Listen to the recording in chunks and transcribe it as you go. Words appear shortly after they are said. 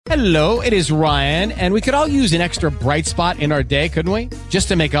Hello, it is Ryan, and we could all use an extra bright spot in our day, couldn't we? Just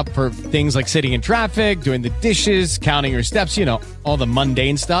to make up for things like sitting in traffic, doing the dishes, counting your steps, you know, all the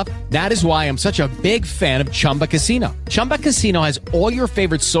mundane stuff. That is why I'm such a big fan of Chumba Casino. Chumba Casino has all your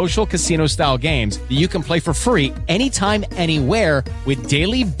favorite social casino-style games that you can play for free anytime, anywhere with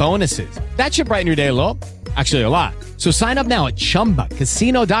daily bonuses. That should brighten your day a little. Actually, a lot. So sign up now at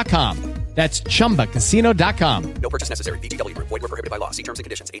ChumbaCasino.com. That's ChumbaCasino.com. No purchase necessary. VGW Group. Void where prohibited by law. See terms and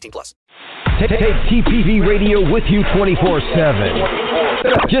conditions. 18+. Take TPV Radio with you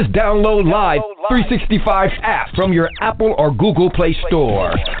 24/7. Just download Live 365's app from your Apple or Google Play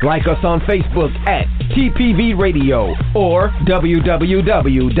Store. Like us on Facebook at TPV Radio or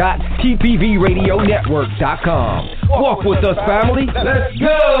www.tpvradionetwork.com. Walk with us, family. Let's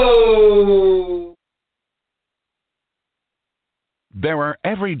go! There are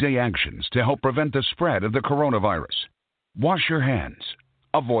everyday actions to help prevent the spread of the coronavirus. Wash your hands.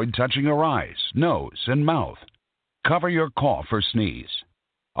 Avoid touching your eyes, nose, and mouth. Cover your cough or sneeze.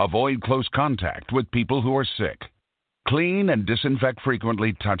 Avoid close contact with people who are sick. Clean and disinfect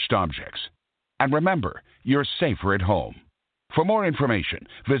frequently touched objects. And remember, you're safer at home. For more information,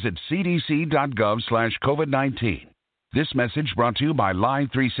 visit cdc.gov/COVID-19. This message brought to you by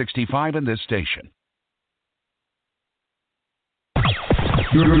Live 365 and this station.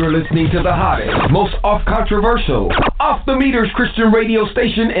 You're listening to the hottest, most off-controversial, off-the-meters Christian radio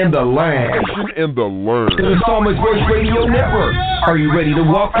station in the land. The Psalmist Voice Radio Network. Are you ready to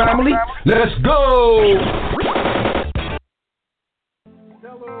walk, family? Let's go!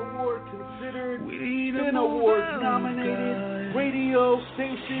 Stellar Award considered, Spin Awards nominated, radio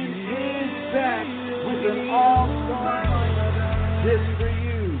station is back with an all-star lineup just for you.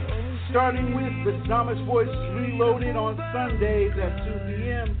 Starting with the Psalmist Voice Reloaded on Sundays at 2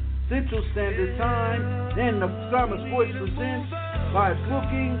 p.m. Central Standard Time. Then the Psalmist Voice presents by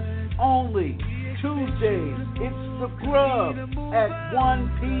booking only. Tuesdays, it's The Grub at 1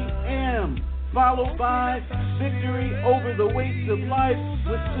 p.m. Followed by Victory Over the Weights of Life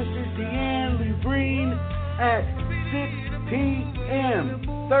with Sister Deanne Lubreen at 6 p.m.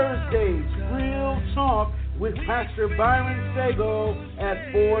 Thursdays, Real Talk with Pastor Byron Sago at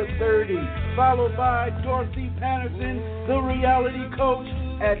 4:30, followed by Dorothy Patterson, the reality coach,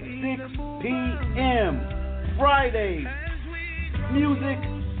 at 6 p.m. Fridays, Music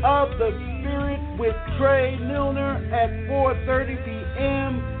of the Spirit with Trey Milner at 4:30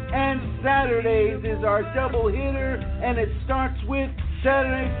 p.m. And Saturdays is our double hitter, and it starts with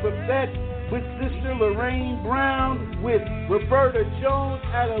Saturday's Buffet with Sister Lorraine Brown with Roberta Jones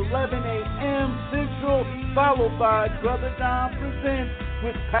at 11 a.m. Central, followed by Brother Don Presents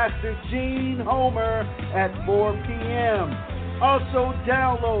with Pastor Gene Homer at 4 p.m. Also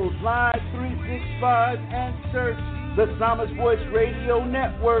download Live 365 and search the Psalmist Voice Radio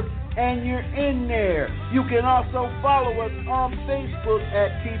Network, and you're in there. You can also follow us on Facebook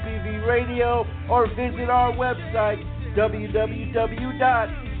at TPV Radio or visit our website,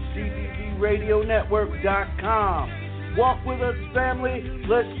 www.tpvradionetwork.com. Walk with us, family.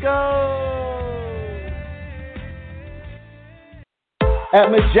 Let's go! At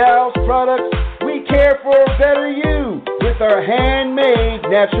Majal's Products, we care for a better you with our handmade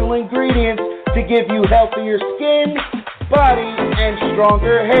natural ingredients to give you healthier skin, body, and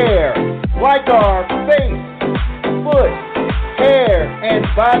stronger hair, like our face, foot, hair, and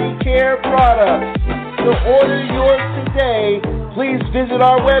body care products. To order yours today, please visit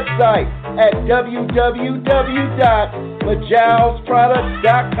our website at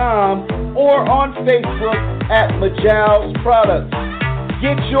www.majalsproducts.com or on Facebook at Majal's Products.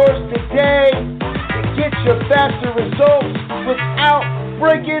 Get yours today and get your faster results without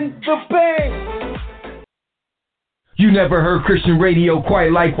breaking the bank. You never heard Christian radio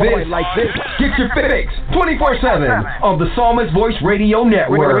quite like this. Get your fix 24/7 on the Psalmist Voice Radio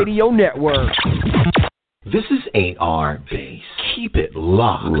Network. This is AR Base. Keep it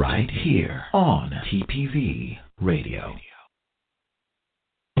locked right here on TPV Radio.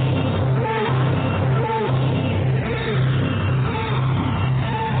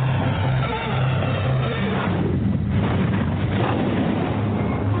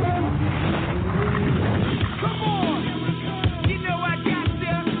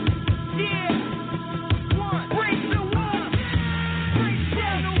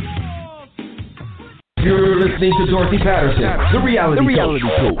 You're listening to Dorothy Patterson, the reality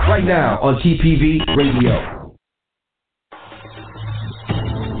show, right now on TPV Radio.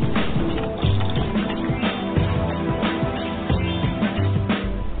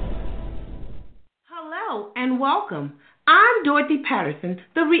 Hello and welcome. I'm Dorothy Patterson,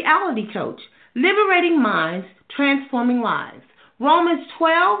 the reality coach, liberating minds, transforming lives. Romans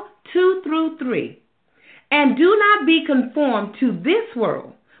 12:2-3. And do not be conformed to this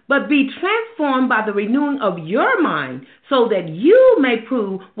world, but be transformed by the renewing of your mind, so that you may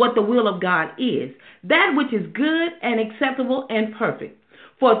prove what the will of God is, that which is good and acceptable and perfect.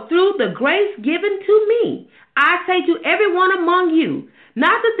 For through the grace given to me, I say to everyone among you,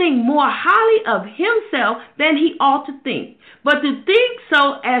 not to think more highly of himself than he ought to think, but to think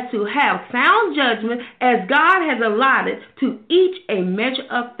so as to have sound judgment, as God has allotted to each a measure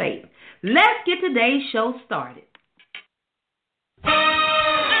of faith. Let's get today's show started.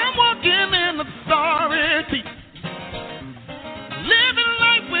 I'm walking in authority, living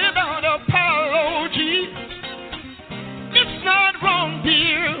life without apology. It's not wrong,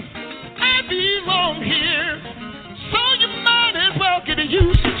 dear. I belong here, so you might as well get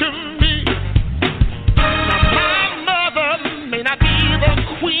used to me. My mother may not be the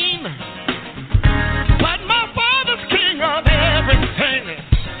queen, but my father's king of everything.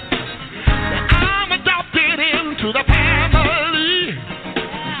 I'm adopted into the family,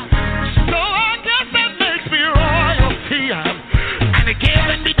 so I guess that makes me royalty. And it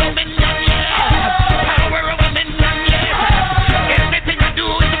giving me dominion, yeah. Power of dominion, yeah. Everything I do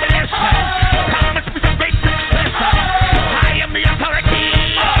is blessed. Promise me some great success. I am the authority,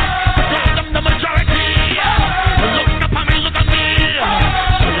 because I'm the majority. Look upon me, look at me.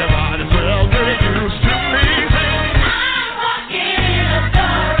 So you might as well get used to me. I'm walking in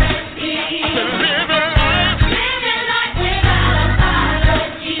authority. Living life without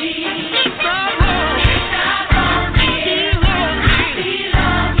apology. It's not wrong. It's not wrong, dear. I belong here.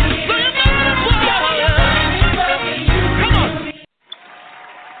 So you might as well. Come on.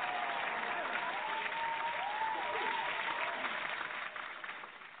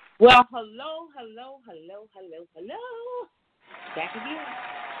 Well, hello. Back again.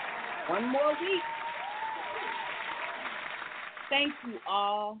 One more week. Thank you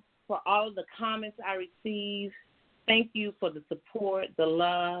all for all of the comments I received. Thank you for the support, the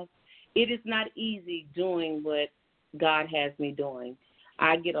love. It is not easy doing what God has me doing.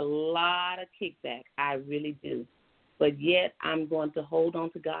 I get a lot of kickback. I really do. But yet I'm going to hold on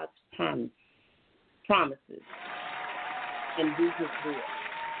to God's promises and do his will.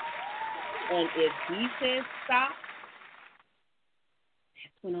 And if he says stop,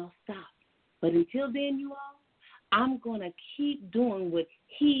 that's when I'll stop. But until then, you all, I'm going to keep doing what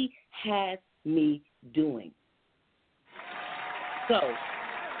he has me doing. So,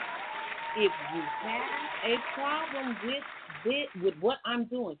 if you have a problem with what I'm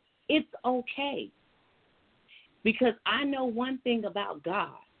doing, it's okay. Because I know one thing about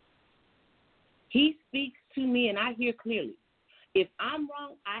God. He speaks to me and I hear clearly. If I'm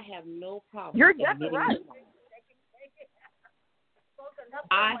wrong, I have no problem. You're definitely right.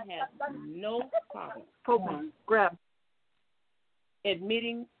 I have no problem. Hold on. Grab.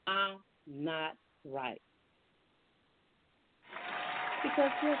 Admitting I'm not right.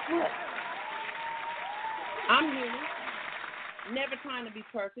 Because guess what? I'm human. Never trying to be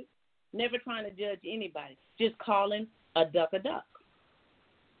perfect. Never trying to judge anybody. Just calling a duck a duck.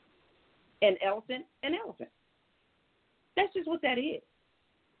 An elephant an elephant. That's just what that is.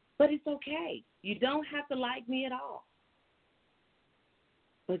 But it's okay. You don't have to like me at all.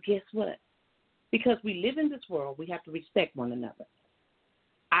 But guess what? Because we live in this world, we have to respect one another.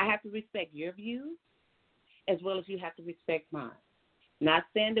 I have to respect your views as well as you have to respect mine. Not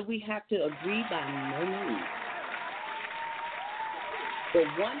saying that we have to agree by no means. But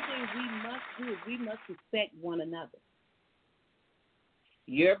one thing we must do is we must respect one another.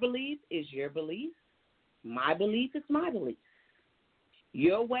 Your belief is your belief. My belief is my belief.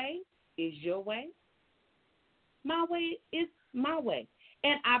 Your way is your way. My way is my way.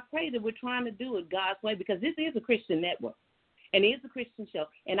 And I pray that we're trying to do it God's way because this is a Christian network. And it is a Christian show.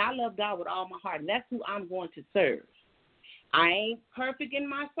 And I love God with all my heart. And that's who I'm going to serve. I ain't perfect in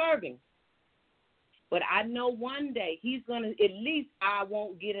my serving. But I know one day he's going to, at least I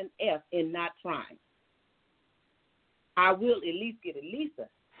won't get an F in not trying. I will at least get a B+.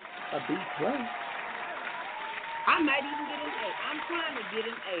 I might even get an A. I'm trying to get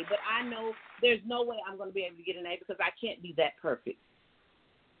an A, but I know there's no way I'm going to be able to get an A because I can't be that perfect.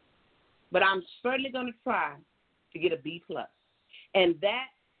 But I'm certainly going to try to get a B+. And that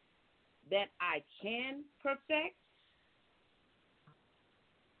I can perfect,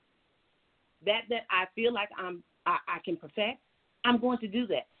 that I feel like I can perfect, I'm going to do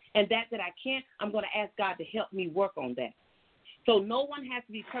that. And that I can't, I'm going to ask God to help me work on that. So no one has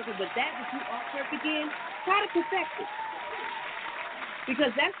to be perfect, but that you are perfect in, try to perfect it.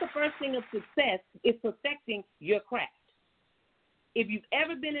 Because that's the first thing of success is perfecting your craft. if you've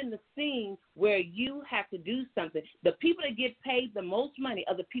ever been in the scene where you have to do something, the people that get paid the most money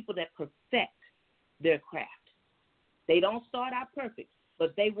are the people that perfect their craft. They don't start out perfect,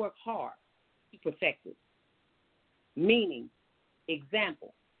 but they work hard to perfect it. Meaning,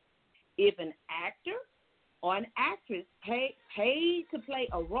 example, if an actor or an actress paid to play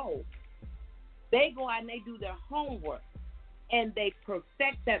a role, they go out and they do their homework, and they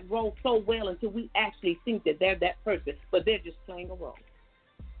perfect that role so well until we actually think that they're that person, but they're just playing a role.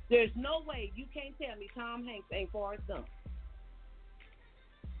 There's no way you can't tell me Tom Hanks ain't Forrest Gump.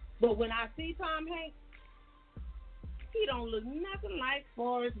 But when I see Tom Hanks, he don't look nothing like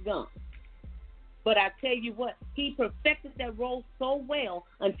Forrest Gump. But I tell you what, he perfected that role so well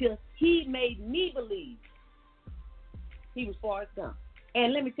until he made me believe he was Forrest Gump.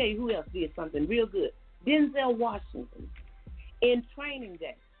 And let me tell you who else did something real good. Denzel Washington in Training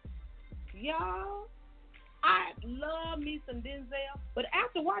Day. Y'all, I love me some Denzel, but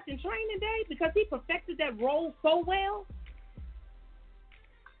after watching Training Day, because he perfected that role so well,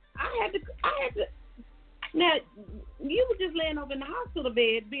 I had to. Now, you were just laying over in the hospital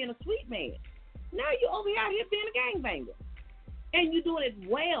bed being a sweet man. Now you over out here being a gangbanger. And you doing it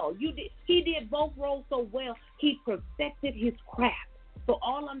well. He did both roles so well, he perfected his craft. So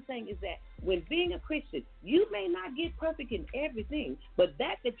all I'm saying is that when being a Christian, you may not get perfect in everything, but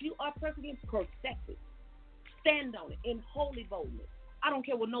that you are perfect in, perfect it. Stand on it in holy boldness. I don't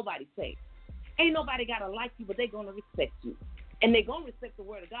care what nobody says. Ain't nobody got to like you, but they're going to respect you. And they're going to respect the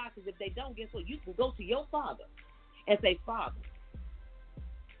word of God, because if they don't, guess what? You can go to your Father and say, Father,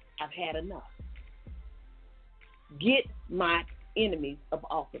 I've had enough. Get my enemies up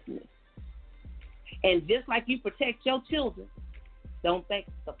off of me. And just like you protect your children, don't think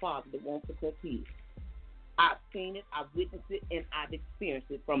it's the father that won't protect his. I've seen it, I've witnessed it, and I've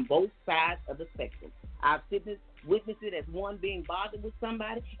experienced it from both sides of the spectrum. I've witnessed it as one being bothered with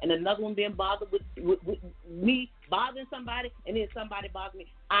somebody and another one being bothered with me bothering somebody, and then somebody bothers me.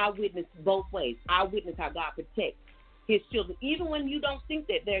 I witnessed both ways. I witnessed how God protects his children. Even when you don't think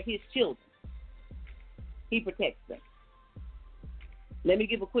that they're his children, he protects them. Let me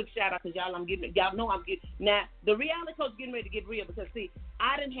give a quick shout out, because y'all know I'm getting. Now, the reality coach getting ready to get real, because see,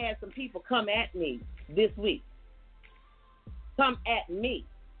 I done had some people come at me this week. Come at me.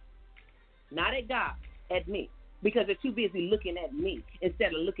 Not at God, at me. Because they're too busy looking at me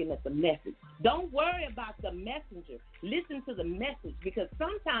instead of looking at the message. Don't worry about the messenger. Listen to the message, because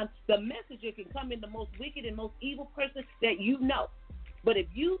sometimes the messenger can come in the most wicked and most evil person that you know. But if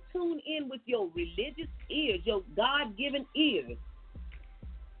you tune in with your religious ears, your God-given ears,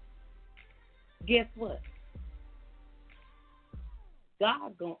 guess what?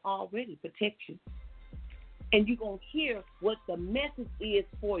 God's going to already protect you. And you're going to hear what the message is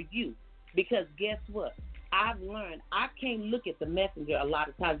for you. Because guess what? I've learned I can't look at the messenger a lot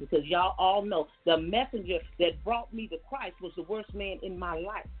of times, because y'all all know the messenger that brought me to Christ was the worst man in my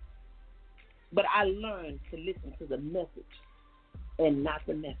life. But I learned to listen to the message and not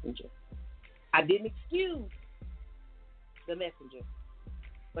the messenger. I didn't excuse the messenger,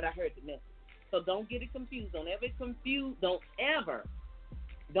 but I heard the message. So don't get it confused. Don't ever,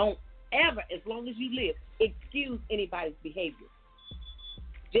 as long as you live, excuse anybody's behavior.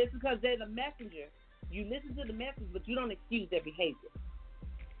 Just because they're the messenger, you listen to the message, but you don't excuse their behavior.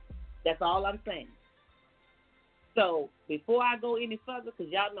 That's all I'm saying. So before I go any further,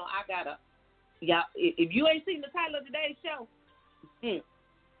 because y'all know if you ain't seen the title of today's show,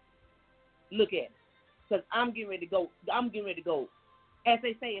 look at it. Because I'm getting ready to go. As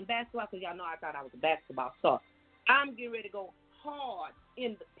they say in basketball, because y'all know I thought I was a basketball star. I'm getting ready to go hard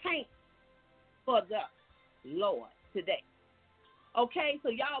in the paint for the Lord today. Okay, so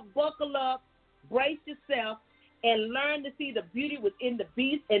y'all buckle up, brace yourself, and learn to see the beauty within the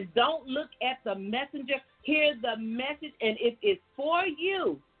beast. And don't look at the messenger. Hear the message, and if it's for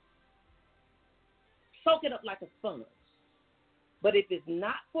you, soak it up like a sponge. But if it's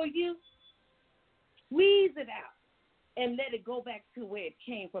not for you, squeeze it out and let it go back to where it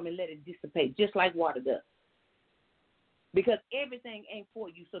came from and let it dissipate, just like water does. Because everything ain't for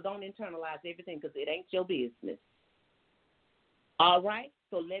you, so don't internalize everything, because it ain't your business. All right?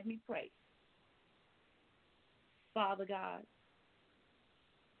 So let me pray. Father God,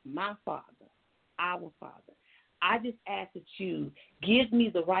 my Father, our Father, I just ask that you give me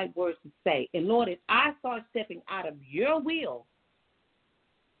the right words to say. And Lord, if I start stepping out of your will,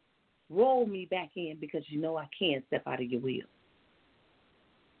 roll me back in, because you know I can't step out of your will.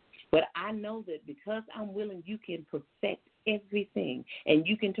 But I know that because I'm willing, you can perfect everything, and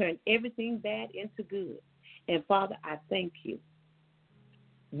you can turn everything bad into good. And Father, I thank you.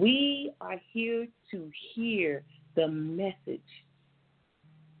 We are here to hear the message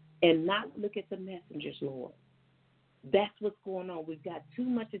and not look at the messengers, Lord. That's what's going on. We've got too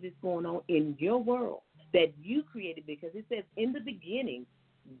much of this going on in your world that you created, because it says in the beginning,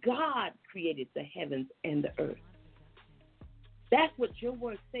 God created the heavens and the earth. That's what your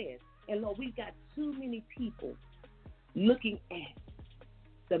word says. And Lord, we've got too many people looking at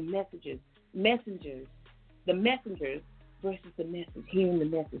the messengers versus the message, hearing the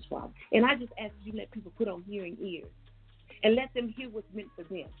message, Father. And I just ask you let people put on hearing ears and let them hear what's meant for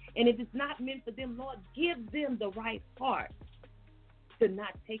them. And if it's not meant for them, Lord, give them the right heart to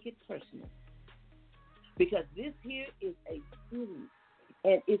not take it personal. Because this here is a series.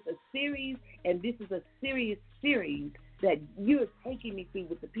 And it's a series, and this is a serious series that you're taking me through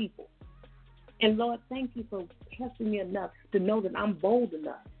with the people. And Lord, thank you for trusting me enough to know that I'm bold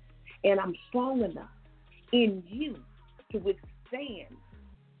enough and I'm strong enough in you to withstand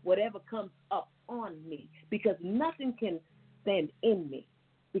whatever comes up on me, because nothing can stand in me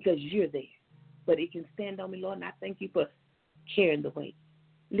because you're there. But it can stand on me, Lord, and I thank you for carrying the weight,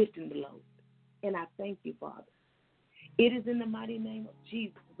 lifting the load. And I thank you, Father. It is in the mighty name of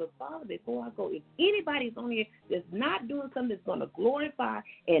Jesus. But, Father, before I go, if anybody's on here that's not doing something that's going to glorify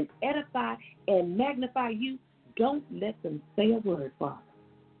and edify and magnify you, don't let them say a word, Father.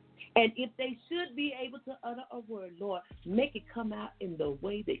 And if they should be able to utter a word, Lord, make it come out in the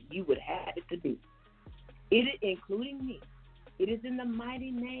way that you would have it to be. It is including me. It is in the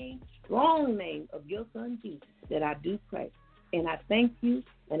mighty name, strong name of your Son, Jesus, that I do pray. And I thank you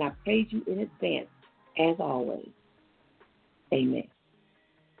and I praise you in advance, as always. Amen.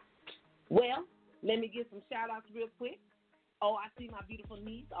 Well, let me give some shout-outs real quick. Oh, I see my beautiful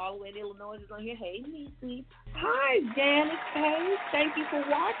niece all the way in Illinois is on here. Hey, niece. Hi, Janice. Hey, thank you for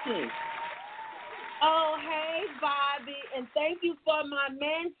watching. Oh, hey, Bobby, and thank you for my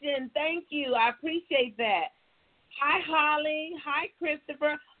mention. Thank you. I appreciate that. Hi, Holly. Hi,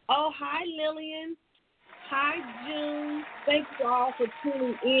 Christopher. Oh, hi, Lillian. Hi, June. Thank you all for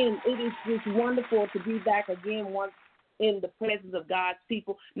tuning in. It is just wonderful to be back again once in the presence of God's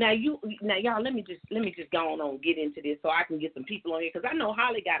people. Now, y'all, let me just go on and get into this so I can get some people on here, because I know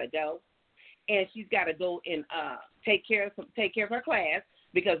Holly got to go, and she's got to go and take care of her class,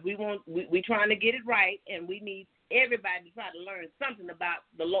 because we trying to get it right, and we need everybody to try to learn something about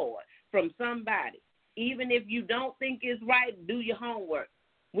the Lord from somebody. Even if you don't think it's right, do your homework.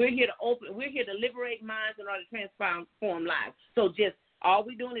 We're here to liberate minds in order to transform lives. So just all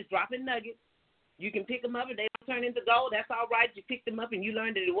we're doing is dropping nuggets. You can pick them up, and they don't turn into gold. That's all right. You picked them up, and you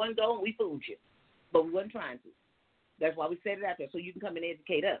learned that it wasn't gold, and we fooled you. But we wasn't trying to. That's why we set it out there, so you can come and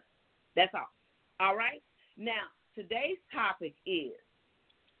educate us. That's all. All right? Now, today's topic is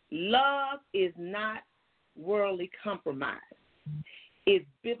love is not worldly compromise. It's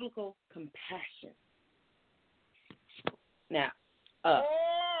biblical compassion. Now,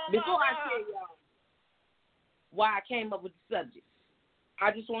 before I tell y'all why I came up with the subject,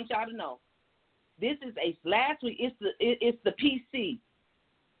 I just want y'all to know, this is last week. It's the PC,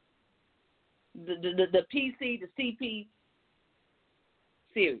 the PC, the CP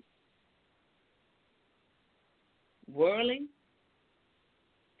series. Worldly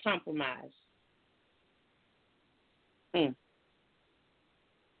compromise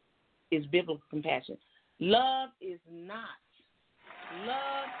is biblical compassion. Love is not.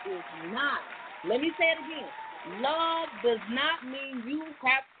 Let me say it again. Love does not mean you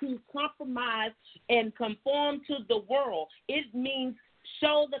have to compromise and conform to the world. It means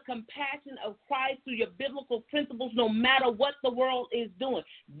show the compassion of Christ through your biblical principles no matter what the world is doing.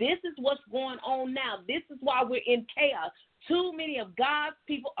 This is what's going on now. This is why we're in chaos. Too many of God's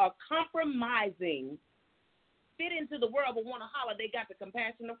people are compromising, fit into the world, but want to holler they got the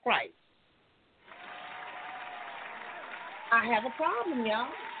compassion of Christ. I have a problem,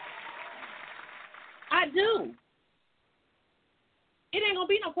 y'all. I do. It ain't gonna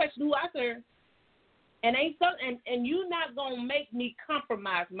be no question who I serve, and you're not gonna make me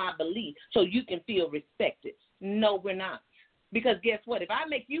compromise my belief so you can feel respected. No, we're not. Because guess what? If I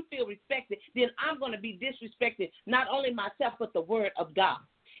make you feel respected, then I'm gonna be disrespected not only myself but the Word of God,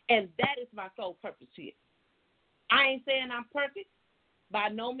 and that is my sole purpose here. I ain't saying I'm perfect by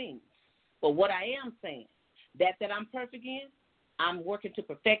no means, but what I am saying that I'm perfect in, I'm working to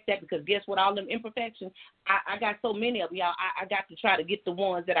perfect that, because guess what? All them imperfections, I got so many of them, y'all. I got to try to get the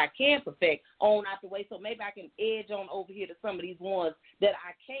ones that I can perfect on out the way, so maybe I can edge on over here to some of these ones that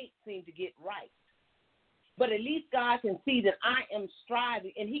I can't seem to get right. But at least God can see that I am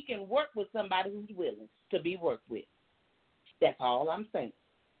striving, and he can work with somebody who's willing to be worked with. That's all I'm saying.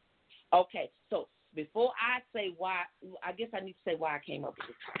 Okay, so before I say why, I guess I need to say why I came up with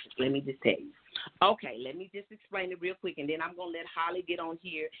this topic. Let me just tell you. Okay, let me just explain it real quick, and then I'm gonna let Holly get on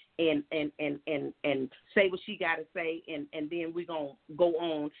here and say what she got to say, and then we're gonna go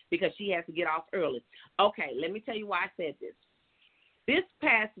on because she has to get off early. Okay, let me tell you why I said this. This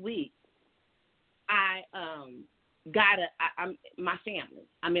past week, I my family.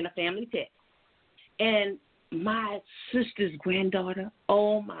 I'm in a family text, and my sister's granddaughter.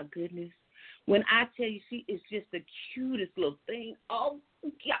 Oh my goodness. When I tell you she is just the cutest little thing, oh,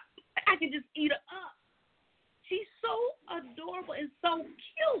 yeah, I can just eat her up. She's so adorable and so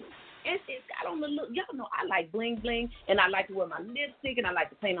cute. And she's got on the look. Y'all know I like bling bling, and I like to wear my lipstick, and I like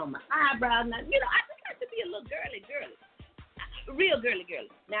to paint on my eyebrows. And I just like to be a little girly. Real girly.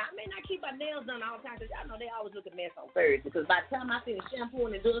 Now, I may not keep my nails done all the time because y'all know they always look a mess on Thursday because by the time I finish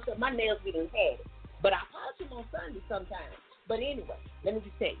shampooing and doing stuff, my nails be done had it. But I polish them on Sunday sometimes. But anyway, let me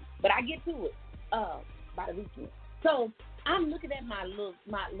just tell you. But I get to it by the weekend. So I'm looking at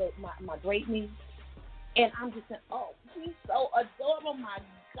my great niece, and I'm just saying, oh, she's so adorable. My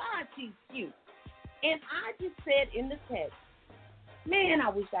God, she's cute. And I just said in the text, man, I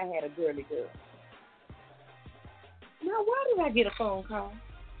wish I had a girly girl. Now, why did I get a phone call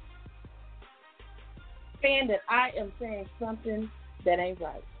saying that I am saying something that ain't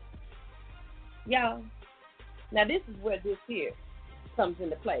right? Y'all, now this is where this here comes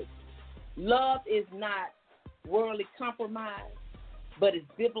into play. Love is not worldly compromise, but it's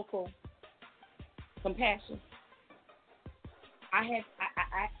biblical compassion. I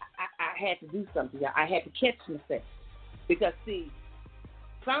had to do something, y'all. I had to catch myself because see,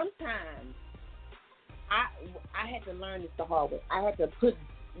 sometimes I had to learn this the hard way. I had to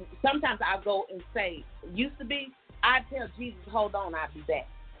sometimes I'll go and say, used to be, I'd tell Jesus, hold on, I'll be back.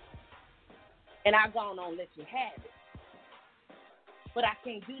 And I've gone on, let you have it. But I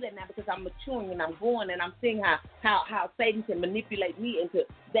can't do that now because I'm maturing and I'm growing and I'm seeing how Satan can manipulate me into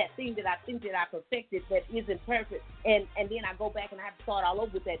that thing that I think that I perfected that isn't perfect. And then I go back and I have to start all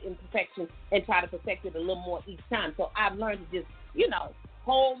over with that imperfection and try to perfect it a little more each time. So I've learned to just,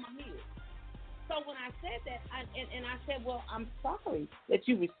 hold my head. So when I said that, I said, well, I'm sorry that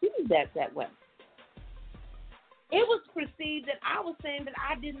you received that way. It was perceived that I was saying that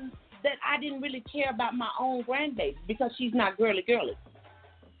I didn't really care about my own grandbaby because she's not girly.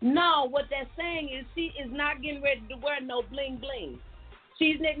 No, what they're saying is she is not getting ready to wear no bling bling.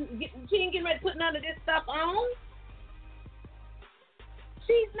 She ain't getting ready to put none of this stuff on.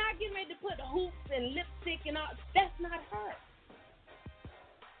 She's not getting ready to put hoops and lipstick and all. That's not her.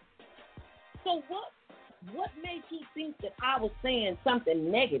 So what made you think that I was saying something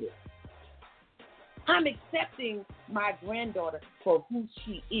negative? I'm accepting my granddaughter for who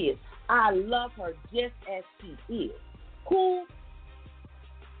she is. I love her just as she is. Who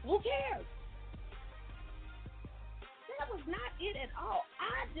cares? That was not it at all.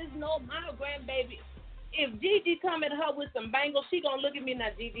 I just know my grandbaby, if Gigi come at her with some bangles, she going to look at me now,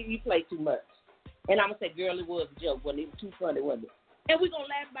 Gigi, you play too much. And I'm going to say, girl, it was a joke. Wasn't it? Too funny, wasn't it? And we're going to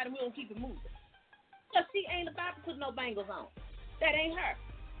laugh about it and we're going to keep it moving. Because she ain't about to put no bangles on. That ain't her.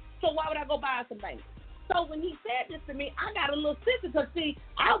 So why would I go buy her some bangles? So when he said this to me, I got a little sister because, see,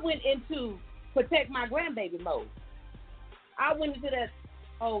 I went into protect my grandbaby mode. I went into that,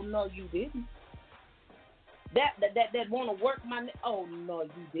 oh, no, you didn't. That want to work my, oh, no, you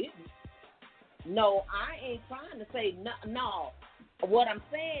didn't. No, I ain't trying to say, no. What I'm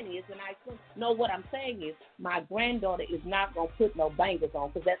saying is, what I'm saying is my granddaughter is not going to put no bangles on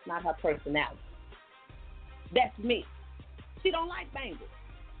because that's not her personality. That's me. She don't like bangles.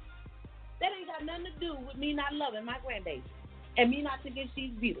 That ain't got nothing to do with me not loving my grandbaby and me not thinking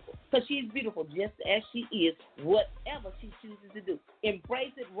she's beautiful because she's beautiful just as she is, whatever she chooses to do.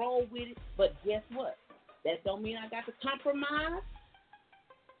 Embrace it, roll with it, but guess what? That don't mean I got to compromise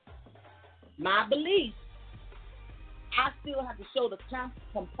my beliefs. I still have to show the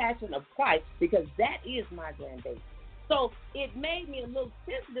compassion of Christ because that is my grandbaby. So it made me a little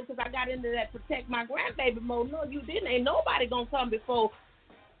sensitive because I got into that protect my grandbaby mode. No, you didn't. Ain't nobody going to come before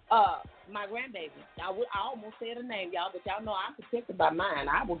my grandbaby. I almost said her name, y'all, but y'all know I'm protected by mine.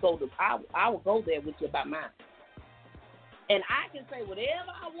 I will go there with you about mine. And I can say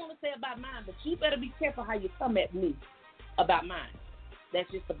whatever I want to say about mine, but you better be careful how you come at me about mine. That's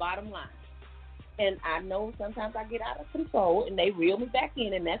just the bottom line. And I know sometimes I get out of control and they reel me back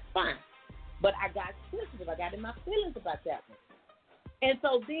in, and that's fine. But I got sensitive. I got in my feelings about that one. And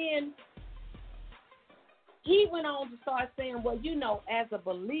so then he went on to start saying, well, as a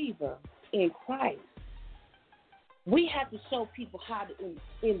believer in Christ, we have to show people how to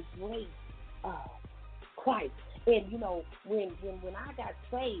embrace Christ And you know, when I got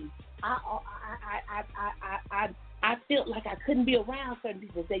saved, I felt like I couldn't be around certain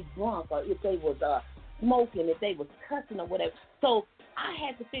people if they drunk or if they was smoking, if they was cussing or whatever. So I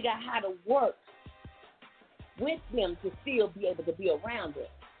had to figure out how to work with them to still be able to be around them.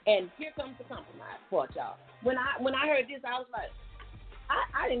 And here comes the compromise part, y'all. When I heard this, I was like,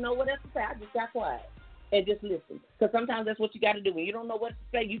 I didn't know what else to say. I just got quiet and just listened. Because sometimes that's what you got to do. When you don't know what to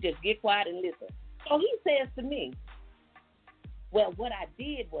say, you just get quiet and listen. So he says to me, well, what I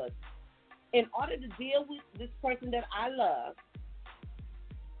did was, in order to deal with this person that I love,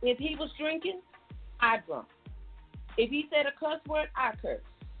 if he was drinking, I drunk. If he said a cuss word, I cursed.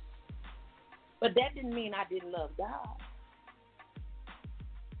 But that didn't mean I didn't love God.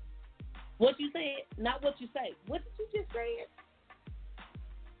 What you said, not what you say. What did you just say?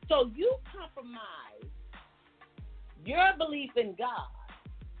 So you compromise your belief in God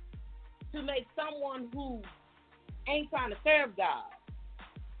to make someone who ain't trying to serve God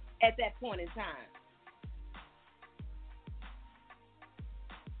at that point in time.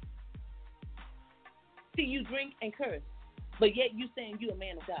 See, you drink and curse, but yet you saying you a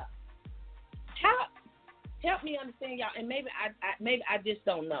man of God. Help me understand, y'all, and maybe I just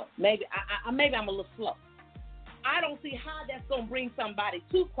don't know. Maybe I'm a little slow. I don't see how that's going to bring somebody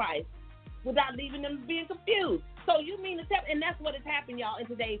to Christ without leaving them being confused. So you mean to tell, and that's what has happened, y'all, in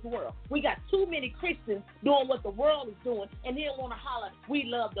today's world. We got too many Christians doing what the world is doing, and they want to holler, we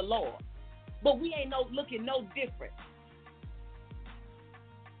love the Lord. But we ain't looking no different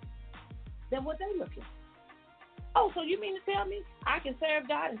than what they looking. Oh, so you mean to tell me I can serve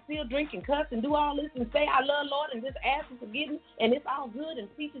God and still drink and cuss and do all this and say I love Lord and just ask for forgiveness and it's all good and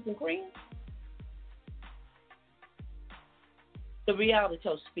peaches and cream? The reality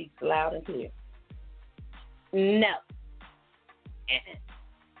show speaks loud and clear. No.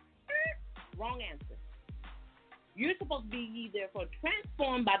 Wrong answer. You're supposed to be ye therefore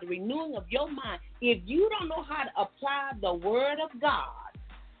transformed by the renewing of your mind. If you don't know how to apply the word of God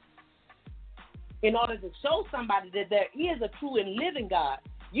in order to show somebody that there is a true and living God,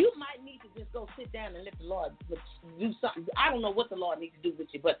 you might need to just go sit down and let the Lord do something. I don't know what the Lord needs to do with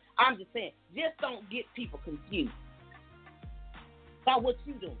you, but I'm just saying, just don't get people confused by what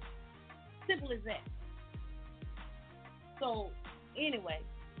you're doing. Simple as that. So, anyway,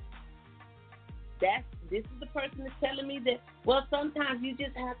 this is the person that's telling me that, well, sometimes you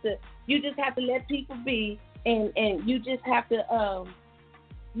just have to let people be, and you just have to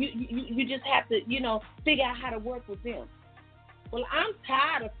you just have to, figure out how to work with them. Well, I'm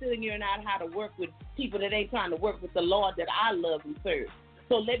tired of figuring out how to work with people that ain't trying to work with the Lord that I love and serve.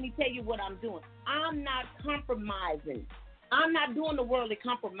 So let me tell you what I'm doing. I'm not compromising. I'm not doing the worldly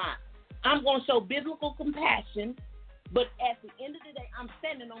compromise. I'm going to show biblical compassion, but at the end of the day, I'm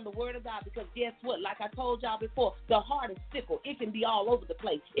standing on the word of God because guess what? Like I told y'all before, the heart is fickle. It can be all over the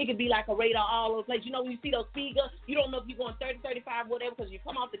place. It can be like a radar all over the place. You know when you see those speed guns, you don't know if you're going 30, 35, whatever, because you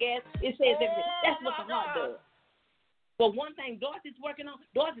come off the gas, it says everything. That's what the heart does. But one thing Dorothy's working on the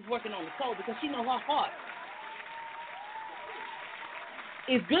soul because she knows her heart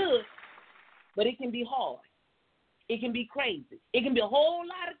is good, but it can be hard. It can be crazy. It can be a whole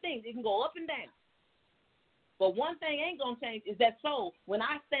lot of things. It can go up and down. But one thing ain't going to change is that soul. When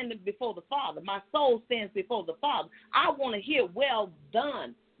I stand before the Father, my soul stands before the Father. I want to hear, well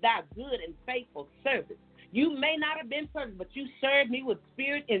done, thy good and faithful servant. You may not have been perfect, but you served me with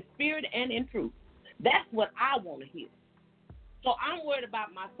spirit and in truth. That's what I want to hear. So I'm worried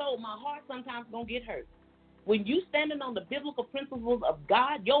about my soul. My heart sometimes going to get hurt. When you standing on the biblical principles of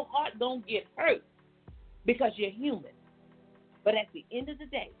God, your heart going to get hurt because you're human. But at the end of the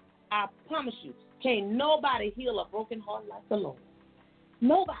day, I promise you, can't nobody heal a broken heart like the Lord.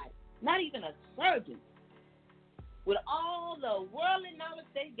 Nobody. Not even a surgeon. With all the worldly knowledge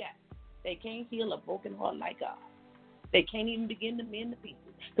they got, they can't heal a broken heart like God. They can't even begin to mend the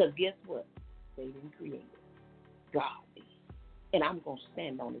pieces. Because guess what? They didn't create it. God did. And I'm going to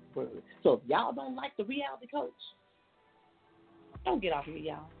stand on his word. So if y'all don't like the reality coach, don't get off me,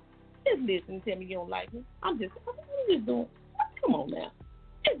 y'all. Just listen and tell me you don't like me. I'm just doing. Come on now.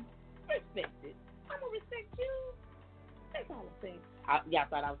 Just respect it. I'm going to respect you. That's all I'm saying. Y'all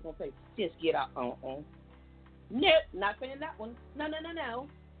thought I was going to say, just get out. Nope, not saying that one. No.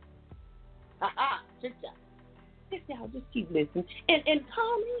 Just y'all just keep listening. And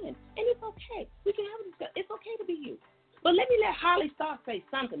call in. And it's okay. We can have a discussion. It's okay to be you. But let me let Holly Star say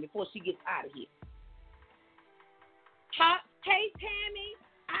something before she gets out of here. Hey, Tammy.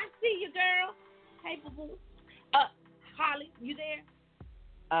 I see you, girl. Hey, boo-boo. Holly, you there?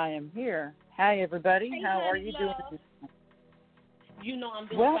 I am here. Hi, everybody. How are you doing? You know I'm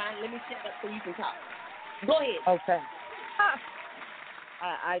doing fine. Let me shut up so you can talk. Go ahead. Okay.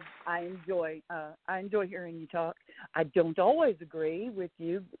 I enjoy hearing you talk. I don't always agree with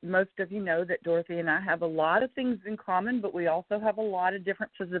you. Most of you know that Dorothy and I have a lot of things in common, but we also have a lot of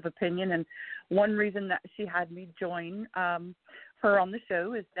differences of opinion. And one reason that she had me join her on the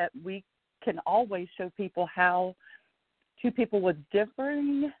show is that we can always show people how two people with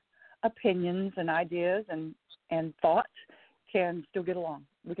differing opinions and ideas and thoughts can still get along.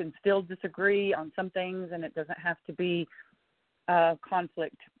 We can still disagree on some things, and it doesn't have to be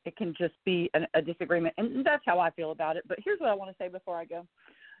conflict. It can just be a disagreement, and that's how I feel about it. But here's what I want to say before I go.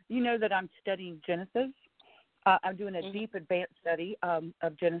 You know that I'm studying Genesis. I'm doing a deep advanced study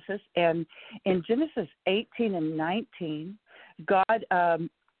of Genesis, and in Genesis 18 and 19, God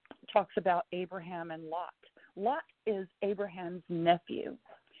talks about Abraham and Lot. Lot is Abraham's nephew.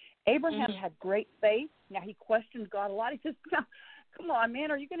 Abraham had great faith. Now, he questioned God a lot. He says, come on, man,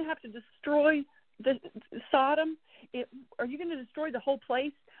 are you going to have to destroy Sodom? Are you going to destroy the whole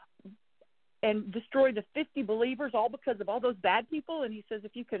place and destroy the 50 believers all because of all those bad people? And he says,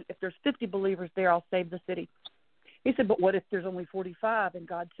 if there's 50 believers there, I'll save the city. He said, but what if there's only 45? And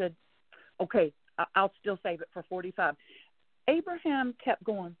God said, okay, I'll still save it for 45. Abraham kept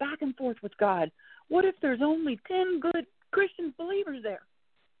going back and forth with God. What if there's only 10 good Christian believers there?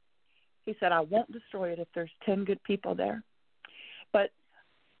 He said, I won't destroy it if there's 10 good people there. But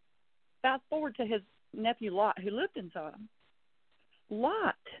fast forward to his nephew Lot, who lived in Sodom.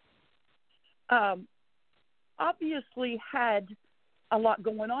 Lot obviously had a lot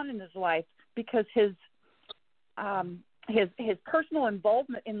going on in his life because his personal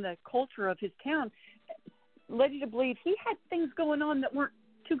involvement in the culture of his town led you to believe he had things going on that weren't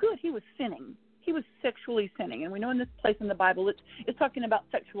too good. He was sinning. He was sexually sinning. And we know in this place in the Bible it's talking about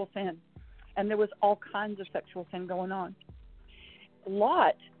sexual sin. And there was all kinds of sexual sin going on.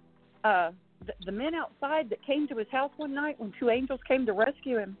 Lot, the men outside that came to his house one night when two angels came to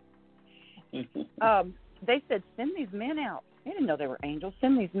rescue him, they said, send these men out. They didn't know they were angels.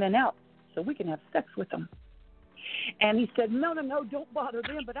 Send these men out so we can have sex with them. And he said, no, don't bother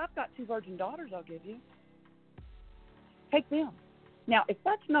them, but I've got 2 virgin daughters I'll give you. Take them. Now, if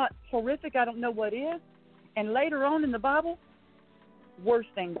that's not horrific, I don't know what is. And later on in the Bible, worse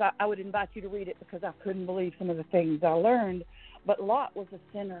things. I would invite you to read it because I couldn't believe some of the things I learned. But Lot was a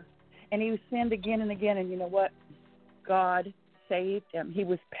sinner, and he sinned again and again. And you know what? God saved him. He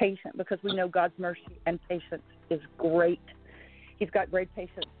was patient because we know God's mercy and patience is great. He's got great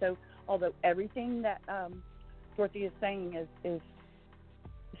patience. So although everything that Dorothy is saying is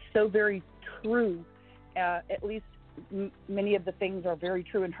so very true, at least many of the things are very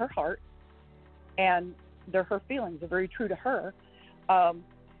true in her heart, and her feelings are very true to her.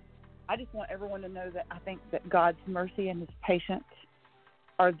 I just want everyone to know that I think that God's mercy and his patience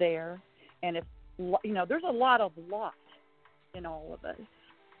are there. And if, there's a lot of loss in all of us,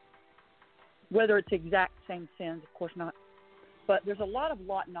 whether it's exact same sins, of course not, but there's a lot of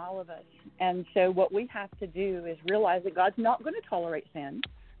lot in all of us. And so what we have to do is realize that God's not going to tolerate sin,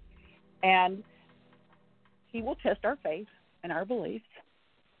 and he will test our faith and our beliefs.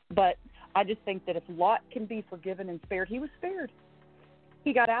 But I just think that if Lot can be forgiven and spared, he was spared.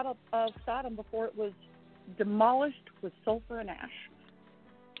 He got out of Sodom before it was demolished with sulfur and ash,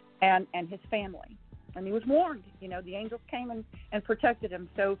 and his family. And he was warned. The angels came and protected him.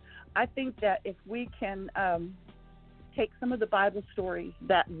 So I think that if we can take some of the Bible stories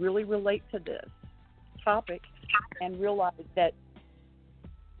that really relate to this topic and realize that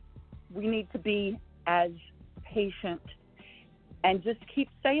we need to be as patient and just keep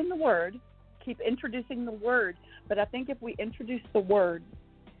saying the word, keep introducing the word. But I think if we introduce the word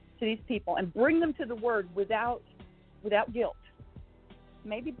to these people and bring them to the word without guilt,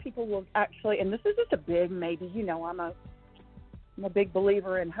 maybe people will actually, and this is just a big maybe, I'm a big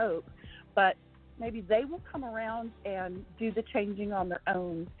believer in hope, but maybe they will come around and do the changing on their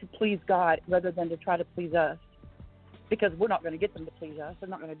own to please God rather than to try to please us, because we're not going to get them to please us. They're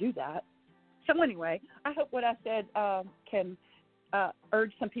not going to do that. So anyway, I hope what I said can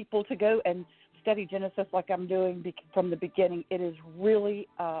urge some people to go and study Genesis like I'm doing from the beginning. It is really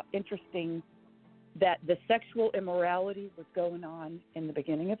interesting that the sexual immorality was going on in the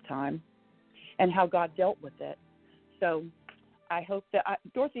beginning of time and how God dealt with it. So I hope that,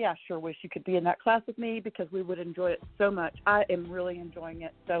 Dorothy, I sure wish you could be in that class with me because we would enjoy it so much. I am really enjoying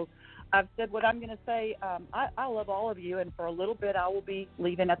it. So I've said what I'm going to say. I love all of you, and for a little bit I will be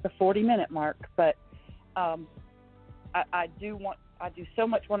leaving at the 40-minute mark. But I do so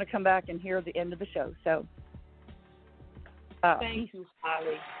much want to come back and hear the end of the show. So thank you,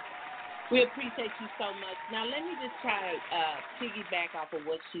 Holly. We appreciate you so much. Now let me just try to piggyback off of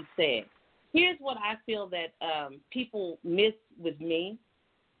what she said. Here's what I feel that people miss with me,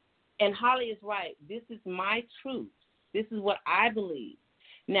 and Holly is right. This is my truth. This is what I believe.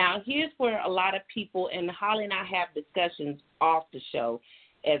 Now, here's where a lot of people, and Holly and I have discussions off the show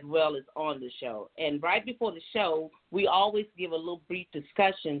as well as on the show. And right before the show, we always give a little brief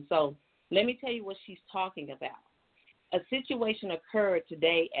discussion. So let me tell you what she's talking about. A situation occurred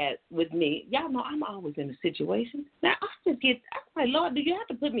today with me. Y'all know I'm always in a situation. Now, I'm like, Lord, do you have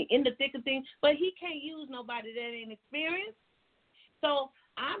to put me in the thick of things? But he can't use nobody that ain't experienced. So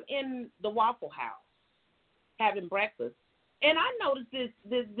I'm in the Waffle House having breakfast, and I noticed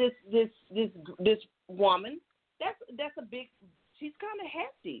this woman. That's a big. She's kind of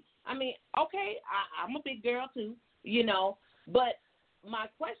hefty. I mean, okay, I'm a big girl too, you know. But my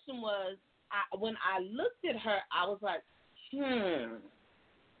question was, when I looked at her, I was like,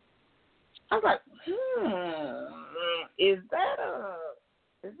 is that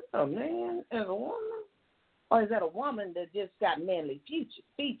a man and a woman? Or is that a woman that just got manly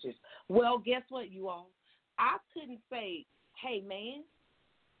features? Well, guess what, you all? I couldn't say, hey, man.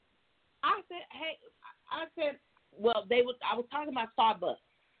 I said, well, I was talking about Starbucks.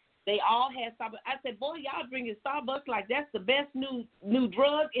 They all had Starbucks. I said, boy, y'all drinking Starbucks like that's the best new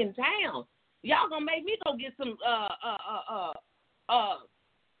drug in town. Y'all gonna make me go get some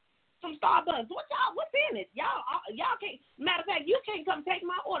Starbucks. What's in it? Y'all can't. Matter of fact, you can't come take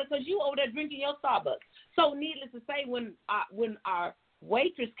my order because you over there drinking your Starbucks. So needless to say, when our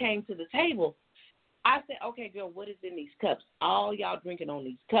waitress came to the table, I said, okay, girl, what is in these cups? All y'all drinking on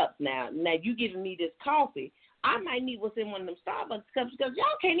these cups now. Now you giving me this coffee. I might need what's in one of them Starbucks cups because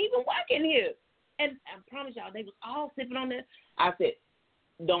y'all can't even work in here. And I promise y'all, they was all sipping on this. I said,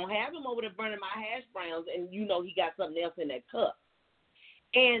 don't have him over there burning my hash browns, and you know he got something else in that cup.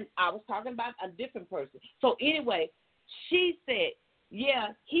 And I was talking about a different person. So anyway, she said,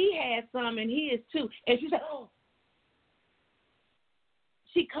 yeah, he has some and he is too. And she said, oh.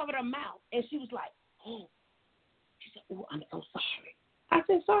 She covered her mouth, and she was like, oh. She said, oh, I'm so sorry. I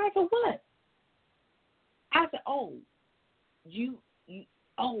said, sorry for what? I said, oh,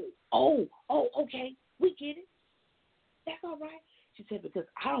 okay, we get it. That's all right. She said, because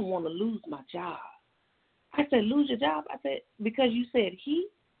I don't want to lose my job. I said, lose your job? I said, because you said he,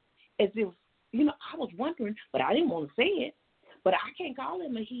 as if, you know, I was wondering, but I didn't want to say it. But I can't call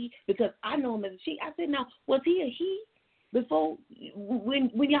him a he because I know him as a she. I said, now, was he a he before,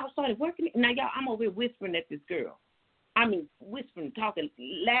 when y'all started working? Now, y'all, I'm over here whispering at this girl. I mean, whispering, talking,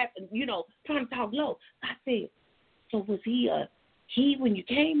 laughing, you know, trying to talk low. I said, so was he a he when you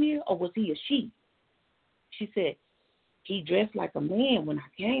came here, or was he a she? She said, he dressed like a man when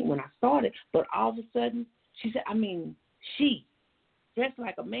I started, but all of a sudden, she said, she dressed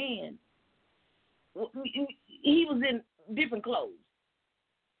like a man. He was in different clothes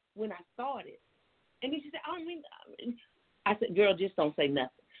when I started. And then she said, I said, girl, just don't say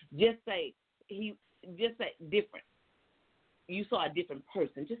nothing. Just say different. You saw a different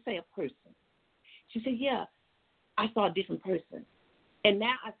person. Just say a person. She said, yeah, I saw a different person. And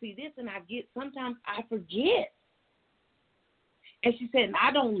now I see this, and sometimes I forget. And she said,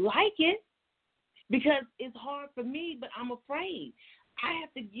 I don't like it because it's hard for me, but I'm afraid. I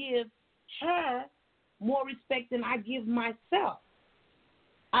have to give her more respect than I give myself.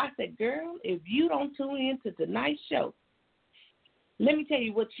 I said, girl, if you don't tune in to tonight's show, let me tell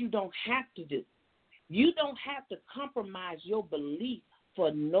you what you don't have to do. You don't have to compromise your belief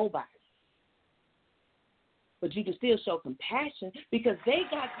for nobody. But you can still show compassion because they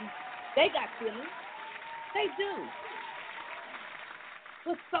got feelings. They do.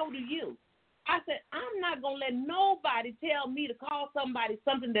 But so do you. I said, I'm not going to let nobody tell me to call somebody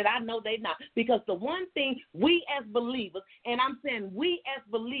something that I know they're not. Because the one thing we as believers, and I'm saying we as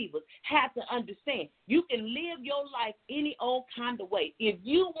believers, have to understand, you can live your life any old kind of way. If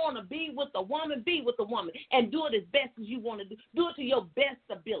you want to be with a woman, be with a woman. And do it as best as you want to do. Do it to your best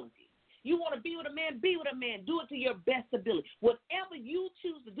ability. You want to be with a man, be with a man. Do it to your best ability. Whatever you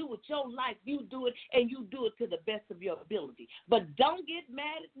choose to do with your life, you do it, and you do it to the best of your ability. But don't get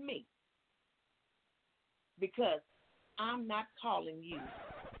mad at me because I'm not calling you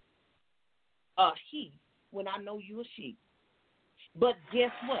a he when I know you a she. But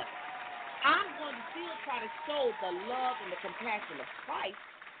guess what? I'm going to still try to show the love and the compassion of Christ.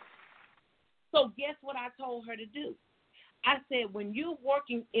 So guess what I told her to do? I said, when you're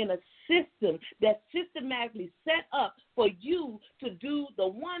working in a system that's systematically set up for you to do the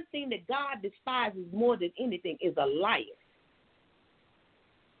one thing that God despises more than anything is a liar.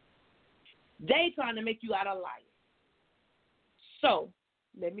 They trying to make you out a liar. So,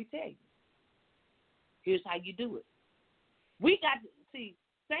 let me tell you. Here's how you do it. We got to see,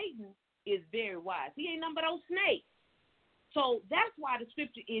 Satan is very wise. He ain't nothing but old snake. So that's why the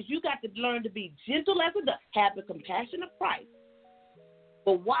scripture is you got to learn to be gentle as a dove, have the compassion of Christ,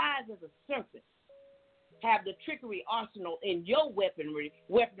 but wise as a serpent. Have the trickery arsenal in your weaponry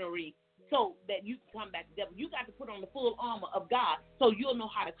so that you can combat the devil. You got to put on the full armor of God so you'll know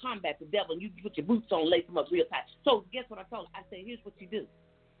how to combat the devil, and you put your boots on, lace them up real tight. So guess what I told her? I said, here's what you do.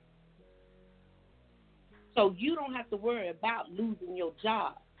 So you don't have to worry about losing your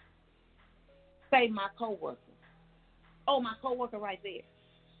job. Say my coworker. Oh, my coworker right there.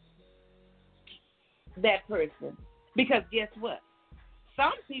 That person. Because guess what?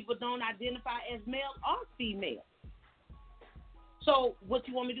 Some people don't identify as male or female. So what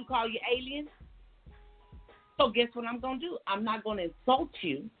you want me to do, call you alien? So guess what I'm going to do? I'm not going to insult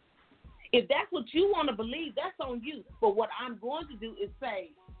you. If that's what you want to believe, that's on you. But what I'm going to do is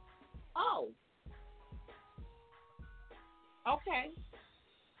say, oh, okay.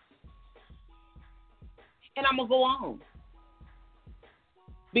 And I'm going to go on.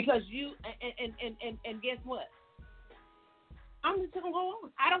 Because you, and guess what? I'm just going to go on.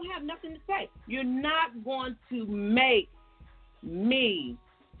 I don't have nothing to say. You're not going to make me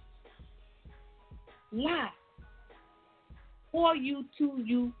lie for you, to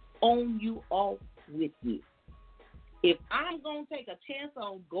you, on you, all with you. If I'm going to take a chance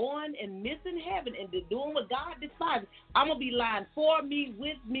on going and missing heaven and doing what God despises, I'm going to be lying for me,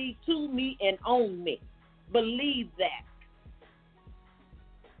 with me, to me, and on me. Believe that.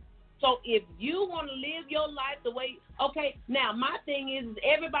 So if you want to live your life the way, okay, now my thing is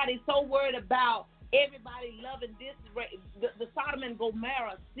everybody's so worried about everybody loving this, the Sodom and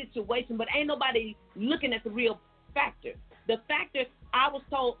Gomorrah situation, but ain't nobody looking at the real factor. The factor, I was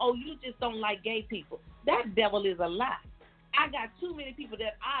told, oh, you just don't like gay people. That devil is a lie. I got too many people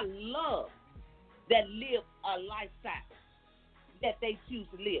that I love that live a lifestyle that they choose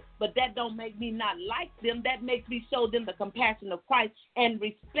to live. But that don't make me not like them. That makes me show them the compassion of Christ, and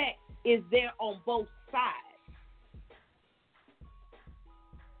respect is there on both sides.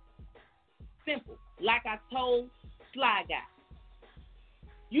 Simple. Like I told Sly Guy.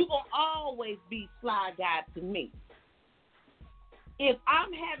 You going to always be Sly Guy to me. If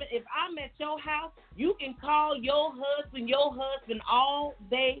I'm at your house, you can call your husband all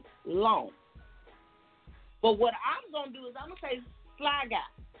day long. But what I'm going to do is I'm going to say Sly Guy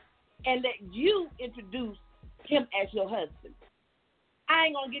and let you introduce him as your husband. I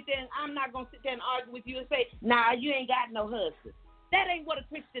ain't going to get there and I'm not going to sit there and argue with you and say, nah, you ain't got no husband. That ain't what a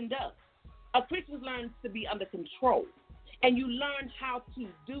Christian does. A Christian learns to be under control, and you learn how to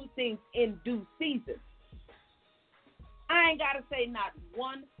do things in due season. I ain't got to say not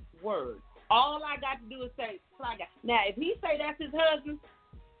one word. All I got to do is say, Sly Guy. Now, if he say that's his husband,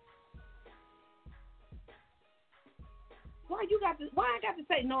 why I got to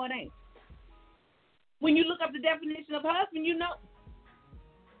say no, it ain't? When you look up the definition of husband, you know.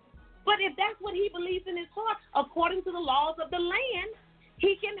 But if that's what he believes in his heart, according to the laws of the land,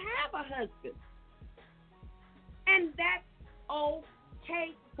 he can have a husband. And that's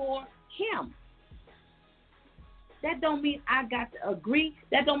okay for him. That don't mean I got to agree.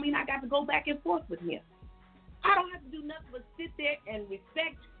 That don't mean I got to go back and forth with him. I don't have to do nothing but sit there and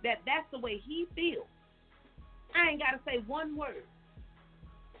respect that that's the way he feels. I ain't got to say one word.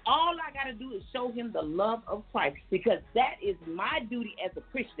 All I got to do is show him the love of Christ, because that is my duty as a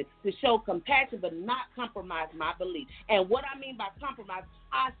Christian, to show compassion but not compromise my belief. And what I mean by compromise,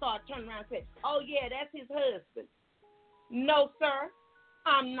 I start turning around and say, oh, yeah, that's his husband. No, sir,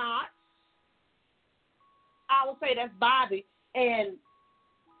 I'm not. I will say that's Bobby, and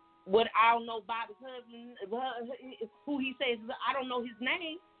what I don't know Bobby's husband, who he says, I don't know his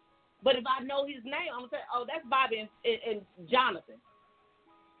name. But if I know his name, I'm going to say, oh, that's Bobby and Jonathan.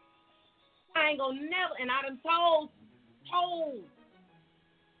 I ain't going to never, and I done told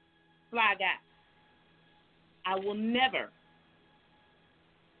Fly Guy, I will never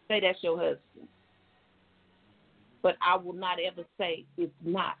say that's your husband. But I will not ever say it's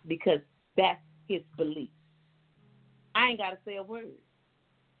not, because that's his belief. I ain't got to say a word.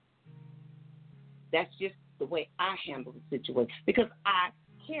 That's just the way I handle the situation, because I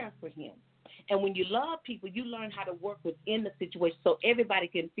care for him. And when you love people, you learn how to work within the situation so everybody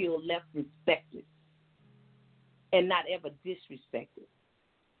can feel left respected and not ever disrespected.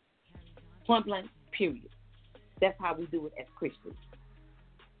 Point blank, period. That's how we do it as Christians.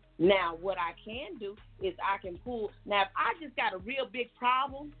 Now, what I can do is I can pull. Now, if I just got a real big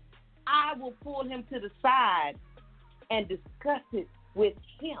problem, I will pull him to the side and discuss it with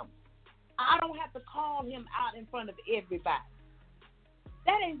him. I don't have to call him out in front of everybody.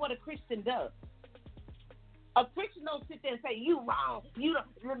 That ain't what a Christian does. A Christian don't sit there and say, you wrong.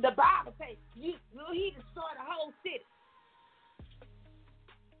 The Bible says, he destroyed the whole city.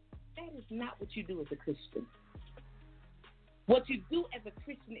 That is not what you do as a Christian. What you do as a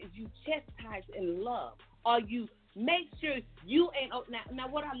Christian is you chastise in love, or you make sure you ain't. Now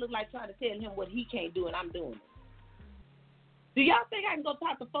what I look like trying to tell him what he can't do and I'm doing it. Do y'all think I can go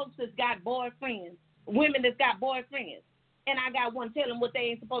talk to folks that's got boyfriends, women that's got boyfriends, and I got one tell them what they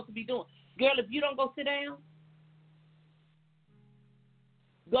ain't supposed to be doing? Girl, if you don't go sit down,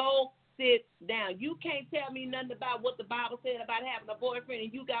 go sit down. You can't tell me nothing about what the Bible said about having a boyfriend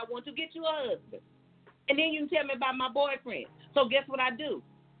and you got one to get you a husband. And then you can tell me about my boyfriend. So guess what I do?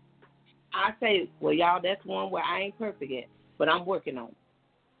 I say, well, y'all, that's one where I ain't perfect yet, but I'm working on it.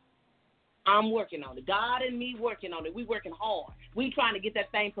 I'm working on it. God and me working on it. We working hard. We trying to get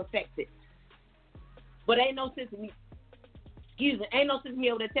that thing perfected. But ain't no sense in me, ain't no sense in me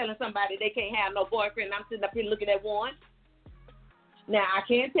over there telling somebody they can't have no boyfriend and I'm sitting up here looking at one. Now, I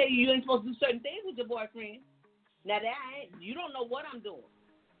can't tell you ain't supposed to do certain things with your boyfriend. Now, you don't know what I'm doing.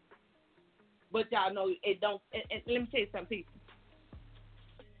 But y'all know it don't. And let me tell you something, people.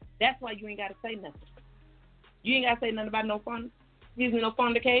 That's why you ain't got to say nothing. You ain't got to say nothing about no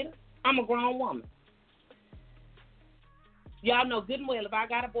fornicator. I'm a grown woman. Y'all know good and well if I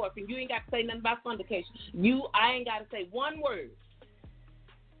got a boyfriend, you ain't got to say nothing about fornication. I ain't got to say one word.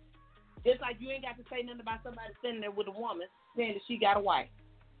 Just like you ain't got to say nothing about somebody standing there with a woman saying that she got a wife.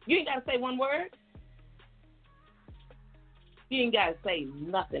 You ain't got to say one word. You ain't got to say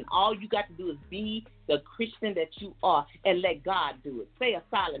nothing. All you got to do is be the Christian that you are and let God do it. Say a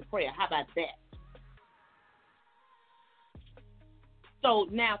silent prayer. How about that? So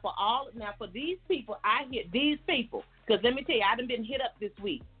now for these people, I hear these people, because let me tell you, I done been hit up this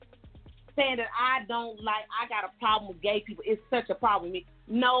week saying that I got a problem with gay people. It's such a problem with me.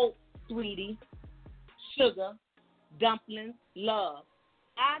 No, sweetie, sugar, dumplings, love.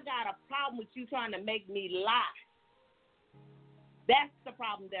 I got a problem with you trying to make me lie. That's the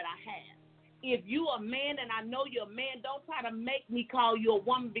problem that I have. If you a man and I know you're a man, don't try to make me call you a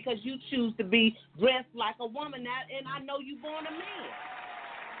woman because you choose to be dressed like a woman now, and I know you born a man.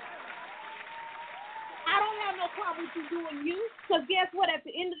 I don't have no problem with you doing you, because guess what? At the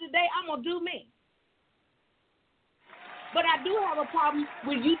end of the day, I'm going to do me. But I do have a problem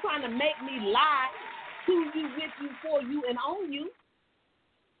with you trying to make me lie to you, with you, for you, and on you.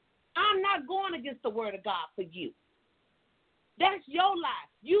 I'm not going against the word of God for you. That's your life.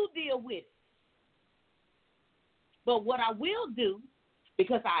 You deal with it. But what I will do,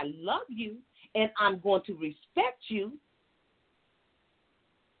 because I love you and I'm going to respect you,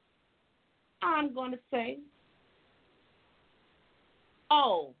 I'm going to say,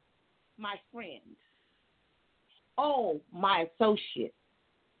 oh, my friend. Oh, my associate.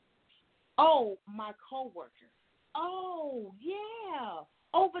 Oh, my coworker. Oh, yeah,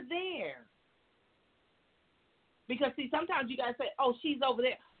 over there. Because, see, sometimes you got to say, oh, she's over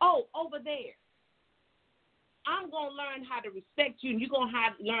there. Oh, over there. I'm going to learn how to respect you, and you're going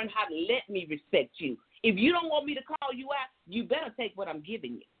to learn how to let me respect you. If you don't want me to call you out, you better take what I'm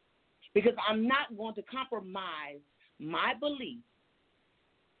giving you. Because I'm not going to compromise my belief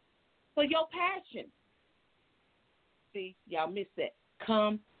for your passion. See, y'all missed that.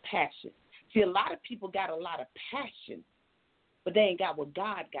 Compassion. See, a lot of people got a lot of passion, but they ain't got what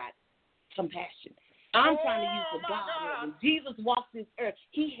God got, compassion. I'm trying to use what God had. When Jesus walked this earth,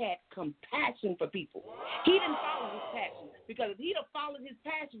 he had compassion for people. He didn't follow his passion. Because if he'd have followed his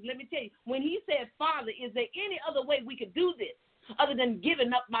passion, let me tell you, when he said, Father, is there any other way we could do this other than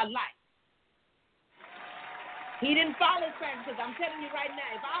giving up my life? He didn't follow his passion, because I'm telling you right now,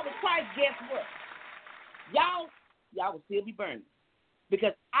 if I was Christ, guess what? Y'all would still be burning.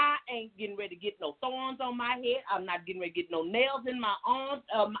 Because I ain't getting ready to get no thorns on my head. I'm not getting ready to get no nails in my arms,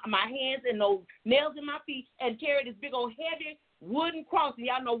 my hands, and no nails in my feet, and carry this big old heavy wooden cross. And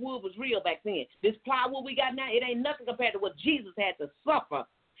y'all know wood was real back then. This plywood we got now, it ain't nothing compared to what Jesus had to suffer.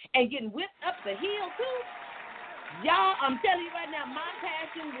 And getting whipped up the hill, too. Y'all, I'm telling you right now, my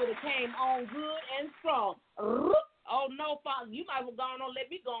passion would have came on good and strong. Oh, no, Father, you might as well go on and let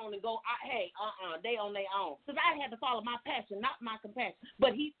me go on and go, they on their own. Because I had to follow my passion, not my compassion.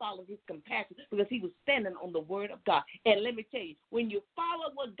 But he followed his compassion because he was standing on the word of God. And let me tell you, when you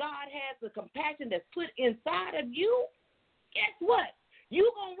follow what God has, the compassion that's put inside of you, guess what?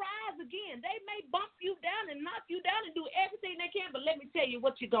 You're going to rise again. They may bump you down and knock you down and do everything they can, but let me tell you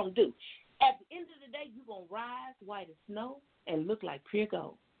what you're going to do. At the end of the day, you're going to rise white as snow and look like pure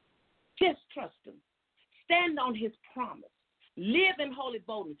gold. Just trust him. Stand on his promise. Live in holy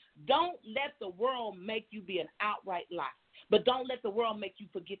boldness. Don't let the world make you be an outright lie. But don't let the world make you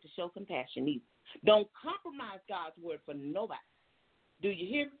forget to show compassion either. Don't compromise God's word for nobody. Do you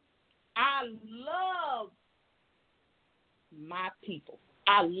hear me? I love my people.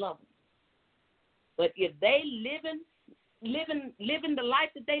 I love them. But if they living the life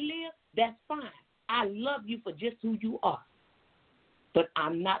that they live, that's fine. I love you for just who you are. But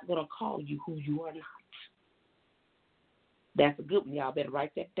I'm not going to call you who you are not. That's a good one. Y'all better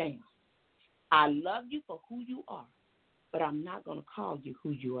write that down. I love you for who you are, but I'm not going to call you who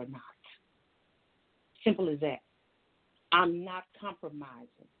you are not. Simple as that. I'm not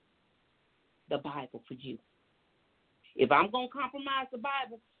compromising the Bible for you. If I'm going to compromise the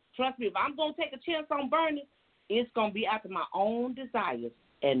Bible, trust me, if I'm going to take a chance on burning, it's going to be after my own desires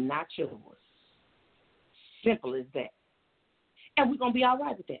and not yours. Simple as that. And we're going to be all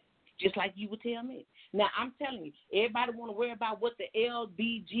right with that, just like you would tell me. Now, I'm telling you, everybody want to worry about what the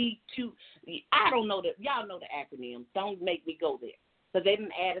LBG2, I don't know that. Y'all know the acronyms. Don't make me go there because they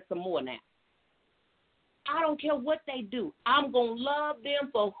done added some more now. I don't care what they do. I'm going to love them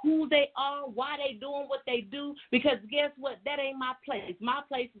for who they are, why they doing what they do, because guess what? That ain't my place. My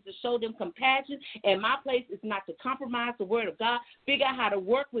place is to show them compassion, and my place is not to compromise the word of God. Figure out how to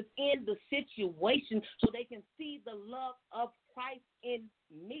work within the situation so they can see the love of Christ in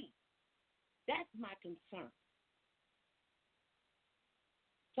me. That's my concern.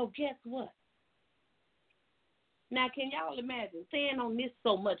 So guess what? Now, can y'all imagine staying on this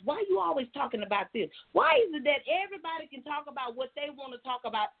so much? Why are you always talking about this? Why is it that everybody can talk about what they want to talk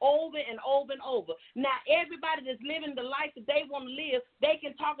about over and over and over? Now, everybody that's living the life that they want to live, they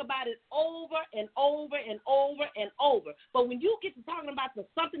can talk about it over and over and over and over. But when you get to talking about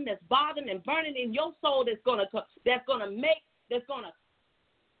something that's bothering and burning in your soul that's gonna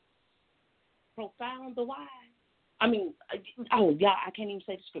profound the why. I mean, yeah, I can't even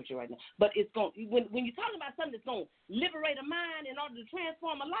say the scripture right now. But it's going when you're talking about something that's going to liberate a mind in order to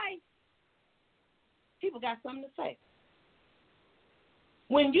transform a life, people got something to say.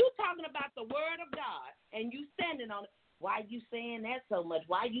 When you're talking about the word of God and you standing on it, why are you saying that so much?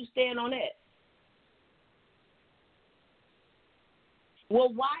 Why are you standing on that?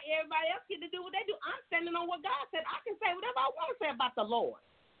 Well, why everybody else get to do what they do? I'm standing on what God said. I can say whatever I want to say about the Lord.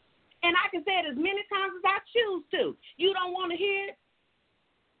 And I can say it as many times as I choose to. You don't want to hear it?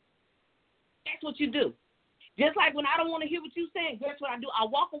 That's what you do. Just like when I don't want to hear what you're saying, guess what I do? I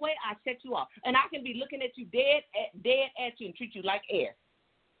walk away, I shut you off. And I can be looking at you dead at you and treat you like air.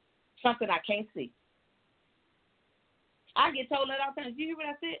 Something I can't see. I get told that all the time. Did you hear what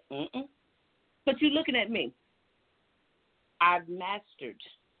I said? But you're looking at me. I've mastered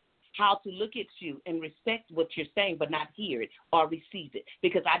how to look at you and respect what you're saying but not hear it or receive it,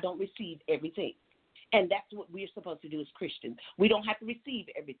 because I don't receive everything. And that's what we're supposed to do as Christians. We don't have to receive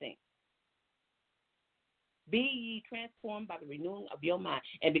everything. Be ye transformed by the renewing of your mind.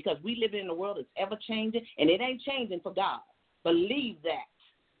 And because we live in a world that's ever-changing, and it ain't changing for God, believe that.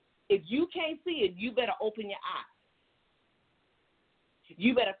 If you can't see it, you better open your eyes.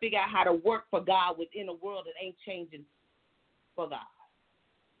 You better figure out how to work for God within a world that ain't changing for God.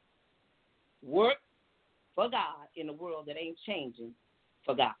 Work for God in a world that ain't changing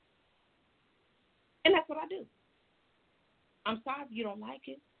for God. And that's what I do. I'm sorry if you don't like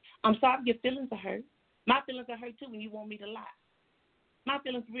it. I'm sorry if your feelings are hurt. My feelings are hurt too when you want me to lie. My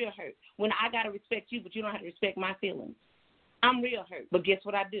feelings real hurt when I got to respect you, but you don't have to respect my feelings. I'm real hurt. But guess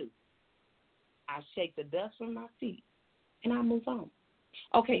what I do? I shake the dust from my feet and I move on.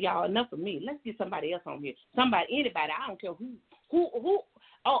 Okay, y'all, enough of me. Let's get somebody else on here. Anybody, I don't care who.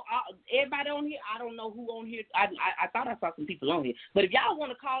 Everybody on here, I don't know who on here. I thought I saw some people on here. But if y'all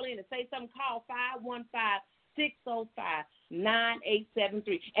want to call in and say something, call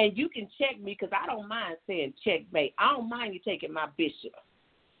 515-605-9873. And you can check me because I don't mind saying checkmate. I don't mind you taking my bishop.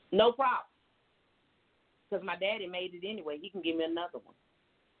 No problem. Because my daddy made it anyway. He can give me another one.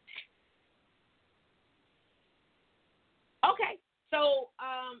 Okay. So,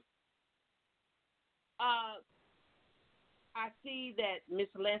 I see that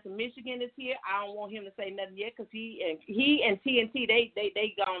Mr. Lance in Michigan is here. I don't want him to say nothing yet because he and TNT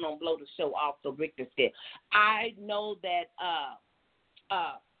they gone on blow the show off the Richter scale. I know that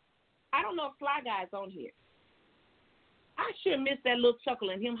I don't know if Sly Guy's on here. I sure miss that little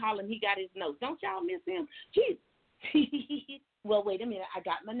chuckle and him hollering he got his notes. Don't y'all miss him? Gee. Well, wait a minute. I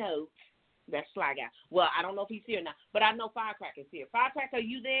got my notes. That's Sly Guy. Well, I don't know if he's here now, but I know Firecracker's here. Firecracker, are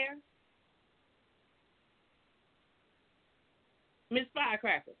you there? Miss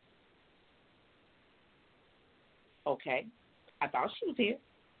Firecracker. Okay. I thought she was here.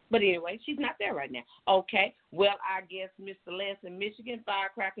 But anyway, she's not there right now. Okay, well, I guess Mr. Lance in Michigan,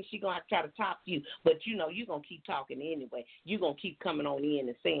 Firecracker, she's going to try to top you. But, you're going to keep talking anyway. You're going to keep coming on in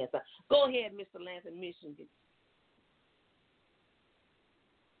and saying something. Go ahead, Mr. Lance in Michigan.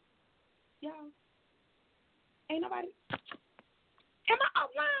 Y'all, ain't nobody. Am I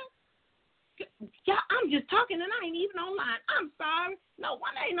offline? Y'all, I'm just talking and I ain't even online. I'm sorry. No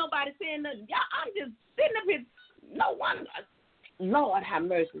one, ain't nobody saying nothing. Y'all, I'm just sitting up here. No one. Lord have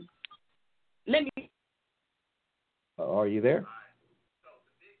mercy. Let me. Are you there?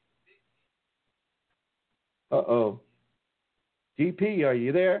 Uh-oh. GP, are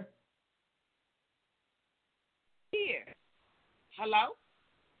you there? Here. Hello?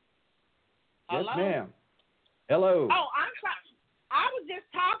 Yes, Hello? ma'am. Hello. Oh, I was just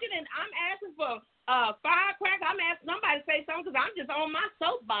talking and I'm asking for Firecracker. I'm asking somebody to say something because I'm just on my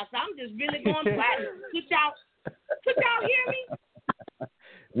soapbox. I'm just really going platinum. Could y'all hear me?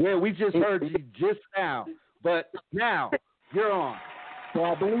 Well, we just heard you just now, but now you're on. So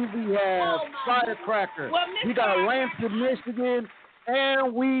I believe we have Firecracker. Well, we got Lance in Michigan,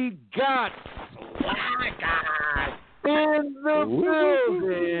 and we got in the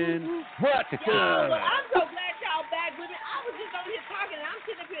building. What's well, I'm so glad y'all back with me. I was just over here talking, and I'm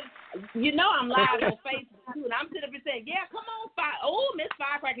sitting up here. You know I'm live on Facebook, too, and I'm sitting up here saying, yeah, come on, Miss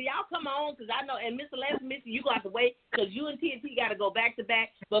Firecracker, y'all come on, because I know, and Mr. Lance Michigan, you got to wait, because you and TNT got to go back to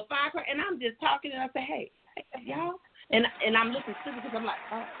back. But Firecracker, and I'm just talking, and I say, hey, y'all, and I'm looking stupid because I'm like,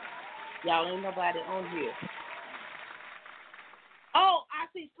 oh, y'all ain't nobody on here. Oh, I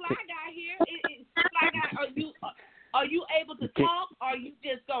see Sly Guy here. Sly Guy, are you able to talk, or are you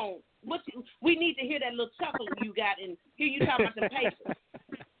just going? We need to hear that little chuckle you got and hear you talking about the papers.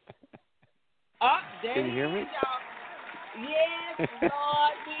 There Can you hear me? y'all. Yes,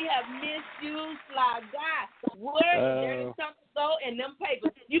 Lord, we have missed you, Sly Guy. There is something to go in them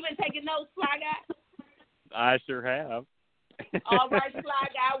papers. You been taking notes, Sly Guy? I sure have. All right, Sly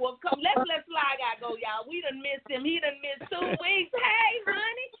Guy. Well, come. Let's let Sly Guy go, y'all. We done missed him. He done missed 2 weeks. Hey,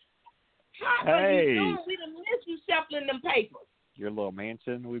 honey. How are you doing? We done missed you shuffling them papers. Your little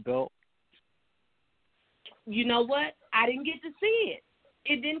mansion we built? You know what? I didn't get to see it.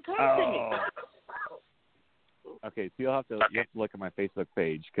 It didn't come to me. Okay, so you have to look at my Facebook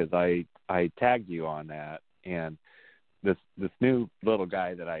page because I tagged you on that, and this new little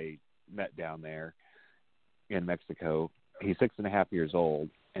guy that I met down there in Mexico, he's 6.5 years old,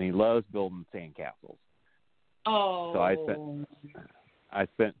 and he loves building sandcastles. Oh. So I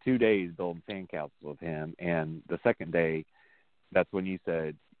spent 2 days building sandcastles with him, and the second day, that's when you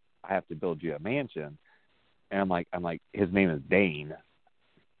said, I have to build you a mansion. And I'm like, his name is Dane.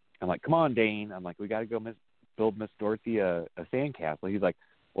 I'm like, come on, Dane. I'm like, we got to go build Miss Dorothy a sandcastle. He's like,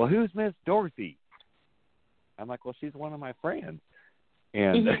 well, who's Miss Dorothy? I'm like, well, she's one of my friends.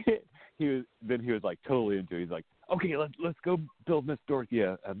 And he was like totally into it. He's like, okay, let's go build Miss Dorothy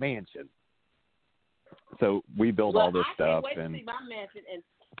a mansion. So we build all this stuff. I can't wait to see my mansion.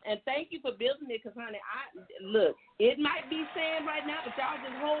 And thank you for building it, because, honey, look, it might be sand right now, but y'all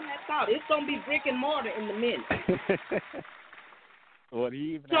just hold that thought. It's going to be brick and mortar in the minute. Well,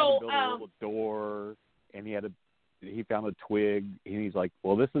 he even had to build a little door, and he found a twig, and he's like,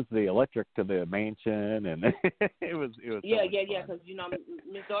 well, this is the electric to the mansion, and it was Yeah, because,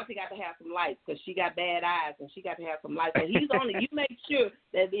 Miss Dorothy got to have some lights, because she got bad eyes, and she got to have some lights. And you make sure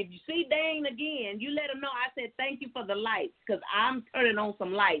that if you see Dane again, you let him know I said thank you for the lights, because I'm turning on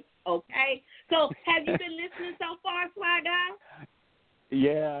some lights, okay? So have you been listening so far, Sly Guy?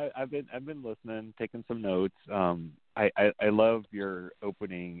 Yeah, I've been listening, taking some notes. I love your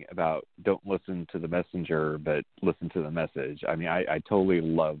opening about don't listen to the messenger, but listen to the message. I mean, I totally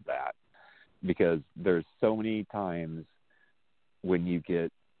love that, because there's so many times when you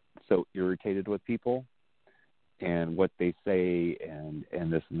get so irritated with people and what they say and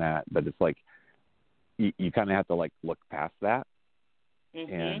this and that, but it's like you kind of have to like look past that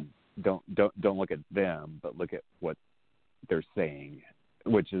and don't look at them, but look at what they're saying.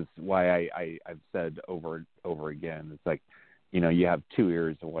 Which is why I've said over and over again, it's like, you have 2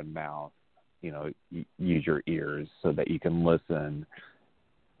 ears and 1 mouth. Use your ears so that you can listen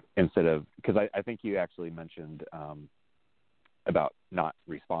instead of, because I think you actually mentioned about not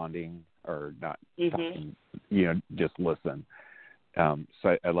responding or not talking, just listen.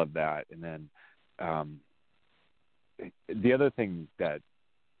 So I love that. And then the other thing that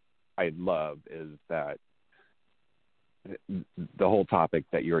I love is that the whole topic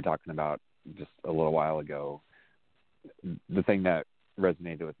that you were talking about just a little while ago, the thing that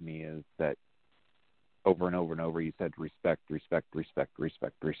resonated with me is that over and over and over you said respect, respect, respect,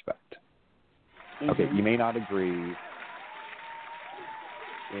 respect, respect. Okay, you may not agree.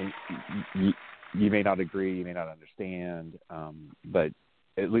 and you may not agree, you may not understand, but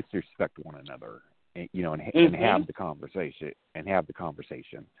at least respect one another, and have the conversation.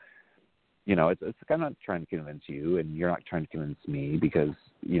 It's like I'm not trying to convince you, and you're not trying to convince me, because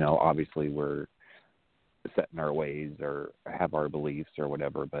obviously we're set in our ways or have our beliefs or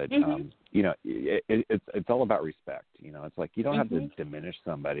whatever. But it's all about respect. It's like you don't have to diminish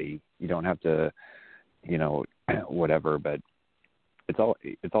somebody. You don't have to, whatever. But it's all.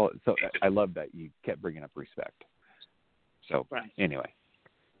 So I love that you kept bringing up respect. So anyway.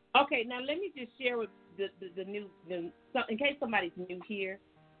 Okay, now let me just share with the new, in case somebody's new here.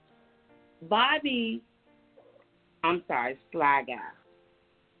 Bobby, I'm sorry, Sly Guy.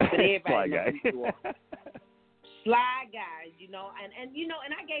 But everybody knows who you are. Sly Guy, and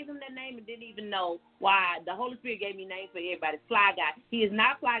I gave him that name and didn't even know why. The Holy Spirit gave me names for everybody. Sly Guy. He is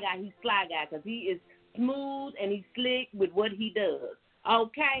not Fly Guy, he's Sly Guy, because he is smooth and he's slick with what he does.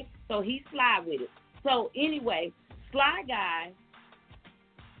 Okay? So he's sly with it. So anyway, Sly Guy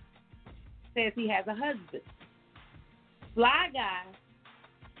says he has a husband. Sly Guy,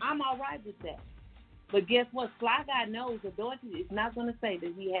 I'm all right with that. But guess what? Sly Guy knows that Dorothy is not going to say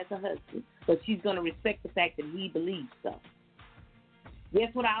that he has a husband, but she's going to respect the fact that he believes so.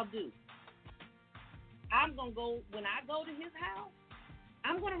 Guess what I'll do? I'm going to go, when I go to his house,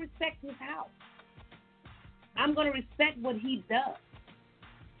 I'm going to respect his house. I'm going to respect what he does.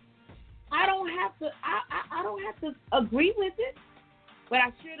 I don't have to I don't have to agree with it, but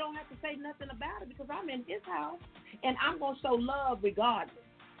I sure don't have to say nothing about it, because I'm in his house and I'm going to show love regardless.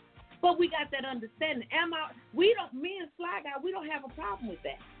 But we got that understanding. Me and Sly Guy, we don't have a problem with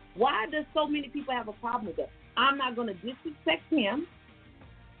that. Why does so many people have a problem with that? I'm not going to disrespect him,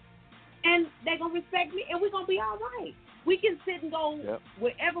 and they're going to respect me, and we're going to be all right. We can sit and go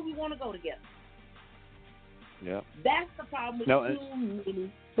wherever we want to go together. Yep. That's the problem with too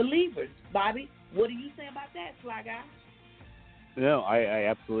many believers. Bobby, what do you say about that, Sly Guy? No, I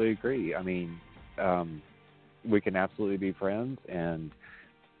absolutely agree. I mean, we can absolutely be friends and,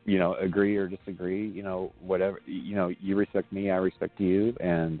 agree or disagree, whatever, you respect me, I respect you,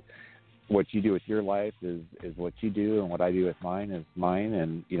 and what you do with your life is what you do, and what I do with mine is mine,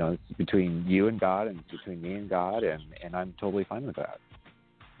 and, it's between you and God, and it's between me and God, and I'm totally fine with that.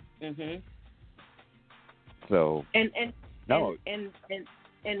 Mhm. So, and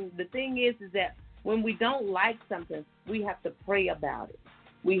the thing is that when we don't like something, we have to pray about it.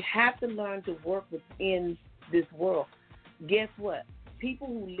 We have to learn to work within this world. Guess what? People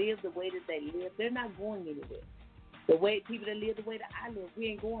who live the way that they live, they're not going anywhere. People that live the way that I live, we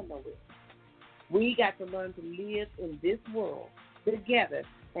ain't going nowhere. We got to learn to live in this world together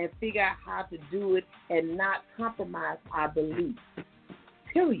and figure out how to do it and not compromise our beliefs,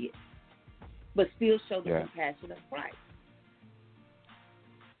 period, but still show the compassion of Christ.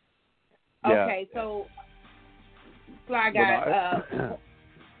 Yeah. Okay, so Sly Guy,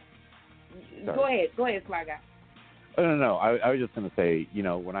 go ahead, Sly Guy. No. I was just going to say,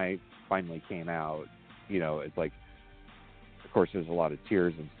 when I finally came out, it's like, of course, there's a lot of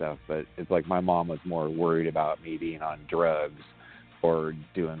tears and stuff, but it's like my mom was more worried about me being on drugs or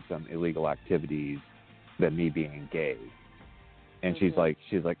doing some illegal activities than me being gay. And she's like,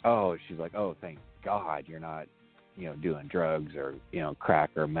 oh, thank God you're not, doing drugs or,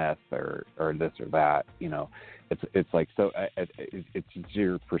 crack or meth or this or that. It's like, so it's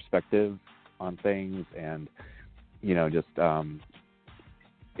your perspective on things, and, just, and,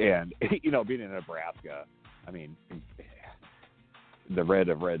 being in Nebraska, I mean, the red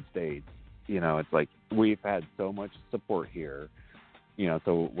of red states, it's like we've had so much support here,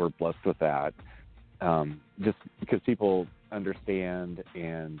 so we're blessed with that. Just because people understand,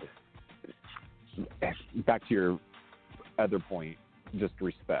 and back to your other point, just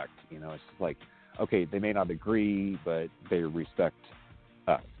respect, it's just like, okay, they may not agree, but they respect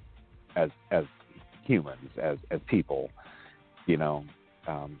us as humans, as people,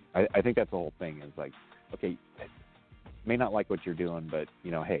 I think that's the whole thing, is like, okay, may not like what you're doing, but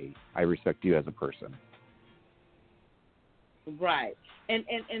hey, I respect you as a person. Right. And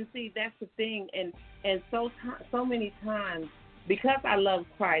see, that's the thing, and so many times, because I love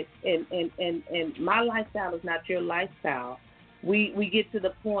Christ and my lifestyle is not your lifestyle, we get to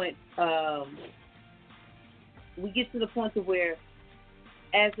the point to where,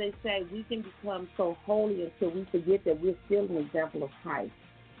 as they say, we can become so holy until we forget that we're still an example of Christ,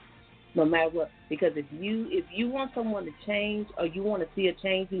 no matter what. Because if you want someone to change, or you want to see a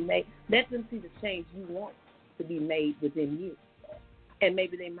change be made, let them see the change you want to be made within you, and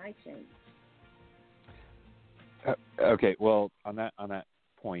maybe they might change. Okay, well, on that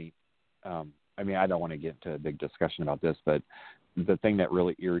point, I mean, I don't want to get into a big discussion about this, but the thing that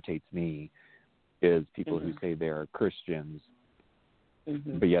really irritates me is people Mm-hmm. who say they're Christians,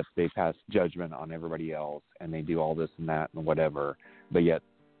 Mm-hmm. but yet they pass judgment on everybody else, and they do all this and that and whatever, but yet,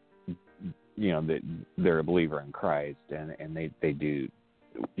 they're a believer in Christ, and they do,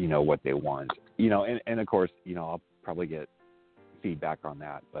 what they want, and of course, I'll probably get feedback on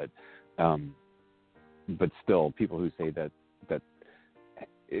that, but still, people who say that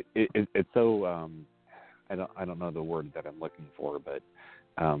it's so, I don't know the word that I'm looking for, but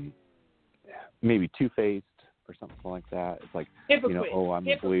maybe two-faced or something like that. It's like, Hypocrite. I'm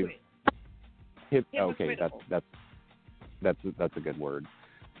a believer. Okay, that's a good word.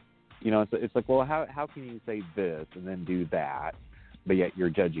 It's like, well, how can you say this and then do that, but yet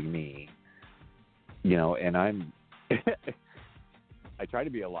you're judging me? And I'm I try to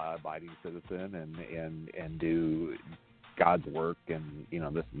be a law-abiding citizen and do God's work and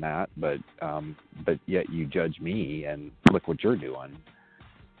this and that, but yet you judge me and look what you're doing.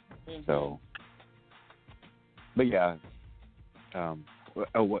 Mm-hmm. So, but yeah. I think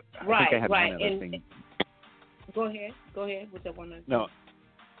I had one other thing. Go ahead with the one. No.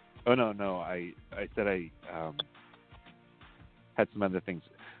 Oh no. I said I had some other things.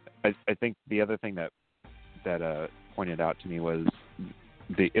 I think the other thing that pointed out to me was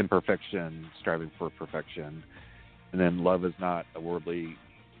the imperfection, striving for perfection, and then love is not a worldly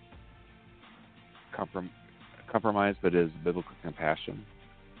compromise, but is biblical compassion.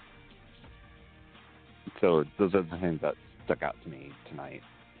 So those are the things that stuck out to me tonight.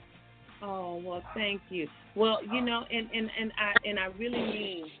 Oh, well, thank you. Well, and I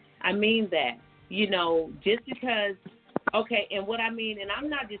really mean that, just because, okay, and what I mean, and I'm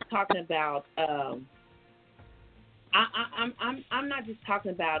not just talking about, I'm not just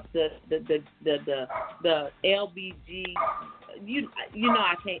talking about the LBG,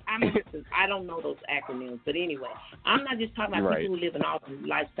 I don't know those acronyms, but anyway, I'm not just talking about people who live an alternate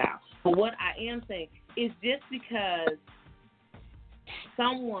lifestyle. But what I am saying is just because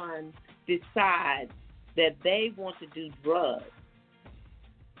someone decides that they want to do drugs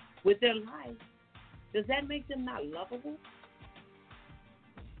with their life, does that make them not lovable?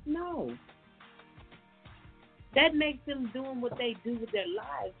 No. That makes them doing what they do with their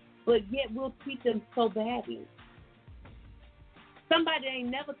lives, but yet we'll treat them so badly. Somebody ain't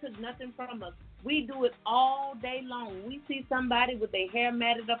never took nothing from us. We do it all day long. We see somebody with their hair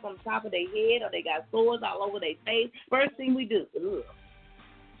matted up on top of their head or they got sores all over their face. First thing we do, ugh.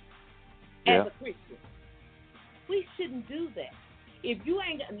 As a Christian, we shouldn't do that. If you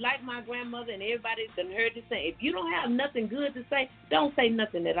ain't, like my grandmother and everybody done heard this saying, if you don't have nothing good to say, don't say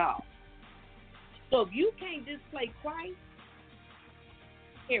nothing at all. So if you can't display Christ,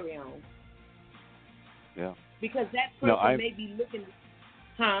 carry on. Yeah. Because that person may be looking,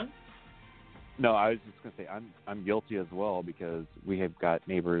 No, I was just going to say I'm guilty as well, because we have got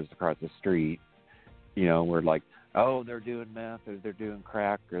neighbors across the street, we're like, oh, they're doing meth or they're doing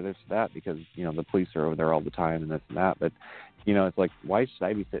crack or this, that, because, the police are over there all the time and this and that. But, it's like, why should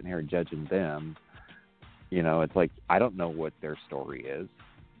I be sitting here judging them? It's like, I don't know what their story is.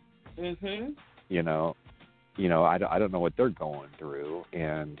 Mm-hmm. I don't know what they're going through,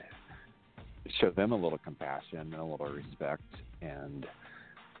 and show them a little compassion and a little respect. And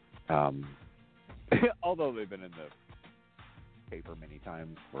although they've been in the paper many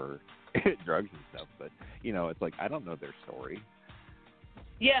times for drugs and stuff, but it's like, I don't know their story.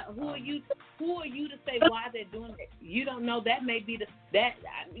 Yeah, who are you to say why they're doing it? You don't know. That may be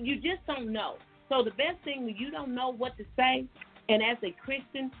you just don't know. So the best thing when you don't know what to say, and as a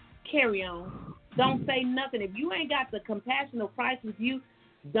Christian, carry on. Don't say nothing. If you ain't got the compassion of Christ with you,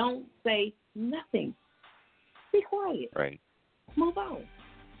 don't say nothing. Be quiet. Right. Move on.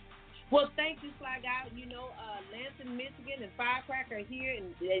 Well, thank you, Sly Guy. Lansing, Michigan, and Firecracker are here,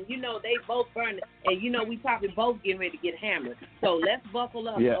 and they both burn, and we probably both getting ready to get hammered. So let's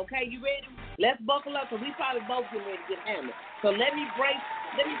buckle up, okay? You ready? Let's buckle up, because we probably both getting ready to get hammered. So let me put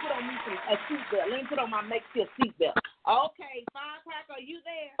on a seatbelt. Let me put on my makeshift seatbelt. Okay, Firecracker, are you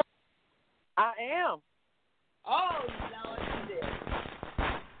there? I am. Oh, Lord, you there.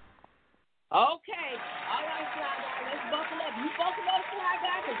 Okay. All right, Sly Guy, let's buckle up. You buckle up, Sly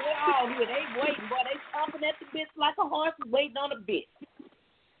Guy, because they all here. They waiting, boy. They chomping at the bits like a horse waiting on a bit.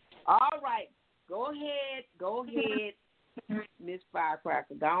 All right. Go ahead, Miss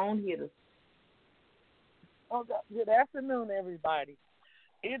Firecracker. Go on, hit us. Oh, good afternoon, everybody.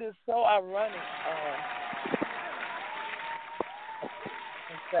 It is so ironic.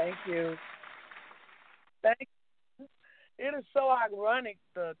 Thank you. It is so ironic,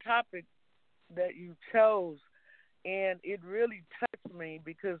 the topic that you chose, and it really touched me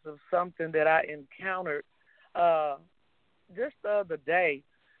because of something that I encountered just the other day,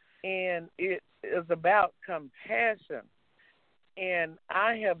 and it is about compassion. And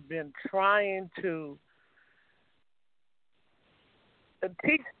I have been trying to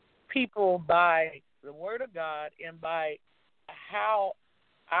teach people by the Word of God and by how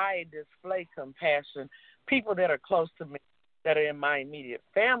I display compassion, people that are close to me, that are in my immediate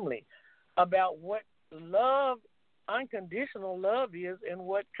family, about what love, unconditional love is and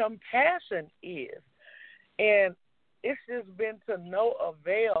what compassion is. And it's just been to no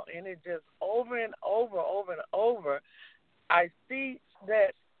avail, and it just over and over and over, I see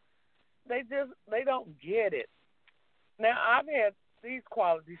that they don't get it. Now, I've had these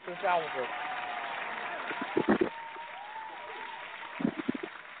qualities since I was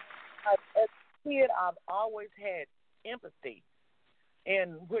as a kid. I've always had empathy,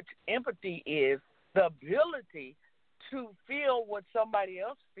 and which empathy is the ability to feel what somebody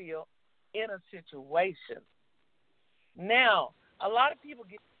else feels in a situation. Now, a lot of people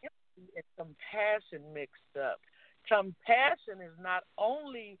get empathy and compassion mixed up. Compassion is not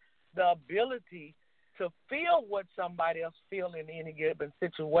only the ability to feel what somebody else feels in any given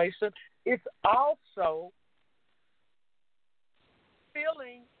situation, it's also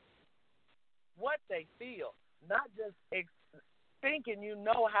feeling what they feel, not just thinking you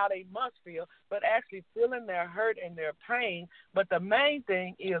know how they must feel, but actually feeling their hurt and their pain. But the main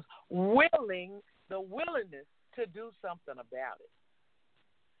thing is the willingness to do something about it.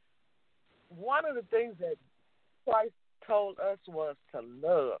 One of the things that Christ told us was to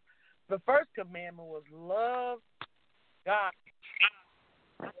love. The first commandment was love God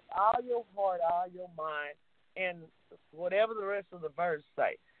with all your heart, all your mind, and whatever the rest of the verse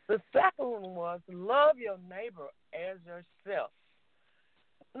say. The second one was love your neighbor as yourself.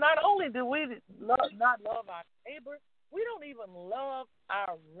 Not only do we not love our neighbor, we don't even love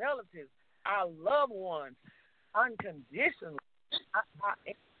our relatives, our loved ones, unconditionally.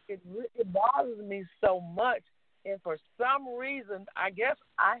 It bothers me so much, and for some reason, I guess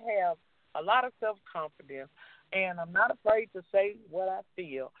I have a lot of self-confidence, and I'm not afraid to say what I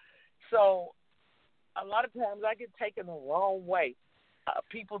feel. So a lot of times I get taken the wrong way.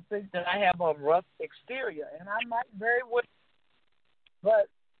 People think that I have a rough exterior, and I might very well, but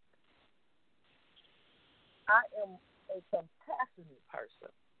I am a compassionate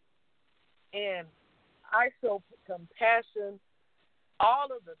person, and I show compassion all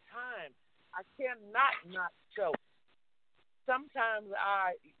of the time. I cannot not show. Sometimes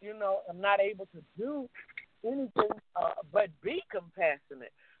I, am not able to do anything but be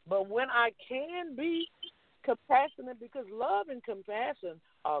compassionate. But when I can be compassionate, because love and compassion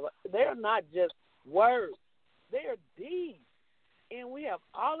they're not just words, they're deeds. And we have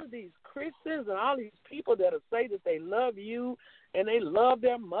all of these Christians and all these people that say that they love you, and they love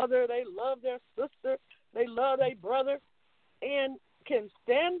their mother, they love their sister, they love their brother, and can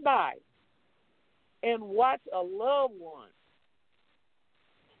stand by and watch a loved one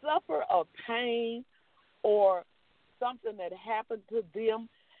suffer a pain or something that happened to them.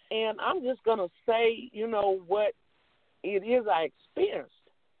 And I'm just going to say, what it is I experienced.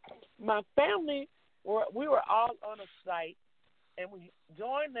 My family, we were all on a site, and we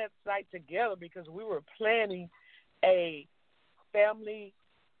joined that site together because we were planning a family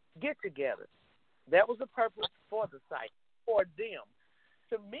get-together. That was the purpose for the site, for them.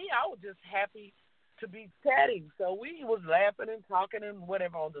 To me, I was just happy to be chatting. So we was laughing and talking and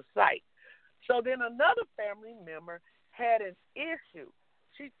whatever on the site. So then another family member had an issue.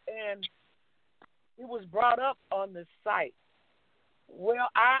 And it was brought up on the site. Well,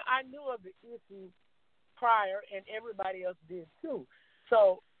 I knew of the issue prior, and everybody else did too.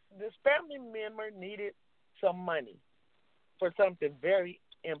 So this family member needed some money for something very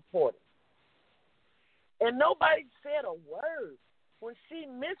important. And nobody said a word. When she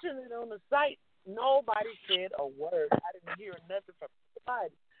mentioned it on the site, nobody said a word. I didn't hear nothing from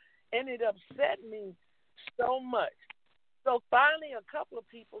anybody. And it upset me so much. So finally a couple of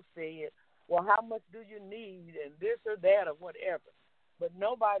people said, well, how much do you need, and this or that or whatever. But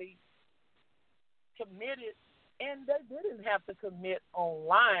nobody committed, and they didn't have to commit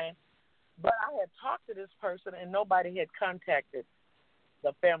online. But I had talked to this person, and nobody had contacted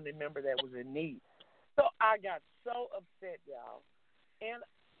the family member that was in need. So I got so upset, y'all. And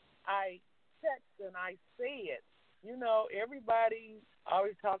I texted and I said, everybody's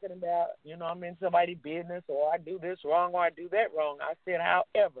always talking about, I'm in somebody's business, or I do this wrong, or I do that wrong. I said,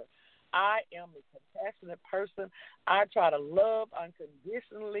 however, I am a compassionate person. I try to love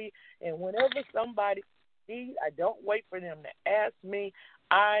unconditionally, and whenever somebody needs, I don't wait for them to ask me.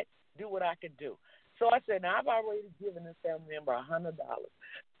 I do what I can do. So I said, now I've already given this family member $100.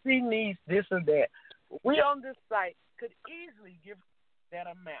 She needs this or that. We on this site could easily give that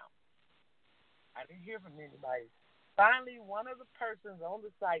amount. I didn't hear from anybody. Finally, one of the persons on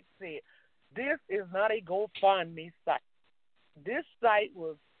the site said, this is not a GoFundMe site. This site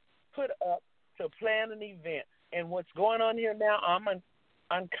was put up to plan an event. And what's going on here now, I'm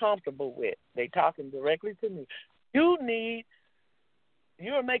uncomfortable with. They talking directly to me. You're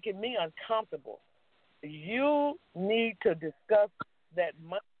making me uncomfortable. You need to discuss that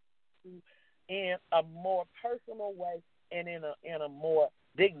money in a more personal way and in a more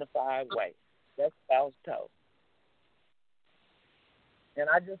dignified way. That's what I was told. And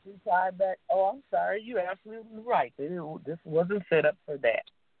I just replied back, oh, I'm sorry, you're absolutely right. This wasn't set up for that.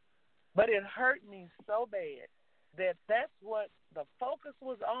 But it hurt me so bad that that's what the focus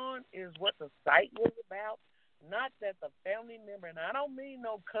was on, is what the site was about, not that the family member, and I don't mean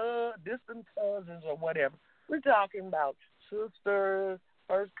no distant cousins or whatever. We're talking about sisters,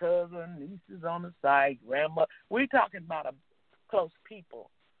 first cousin, nieces on the side, grandma. We're talking about close people.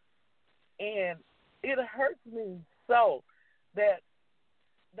 And it hurts me so that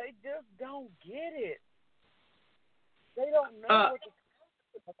they just don't get it. They don't know what the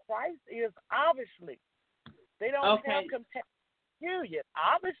kingdom of Christ is, obviously. They don't have compassion, period,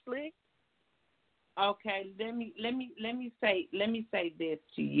 obviously. Okay, let me say this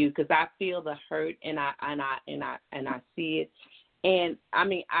to you, because I feel the hurt and I see it, and I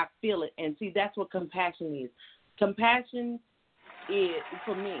mean I feel it, and see, that's what compassion is. Compassion is,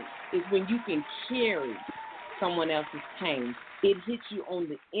 for me, is when you can carry someone else's pain. It hits you on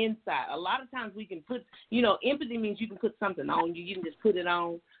the inside. A lot of times we can put, empathy means you can put something on you. You can just put it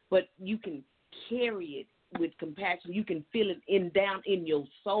on, but you can carry it with compassion. You can feel it down in your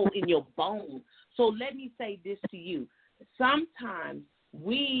soul, in your bones. So let me say this to you. Sometimes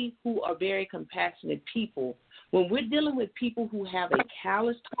we who are very compassionate people, when we're dealing with people who have a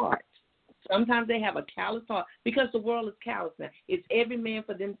calloused heart, sometimes they have a calloused heart because the world is callous now. It's every man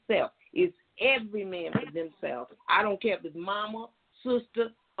for themselves. It's every man for themselves. I don't care if it's mama, sister,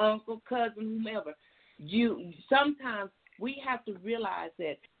 uncle, cousin, whomever. Sometimes we have to realize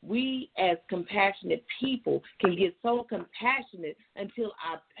that we as compassionate people can get so compassionate until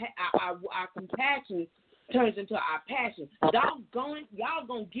our compassion turns into our passion. Y'all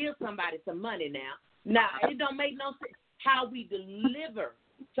gonna give somebody some money now. Now, it don't make no sense. How we deliver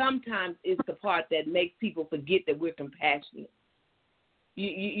sometimes is the part that makes people forget that we're compassionate.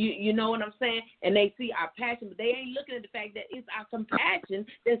 You know what I'm saying? And they see our passion, but they ain't looking at the fact that it's our compassion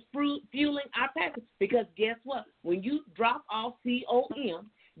that's fueling our passion. Because guess what? When you drop off COM,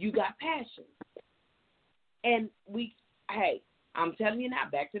 you got passion. And I'm telling you now,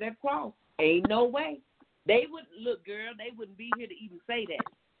 back to that cross. Ain't no way. They wouldn't be here to even say that.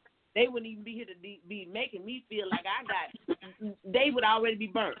 They wouldn't even be here to be making me feel like they would already be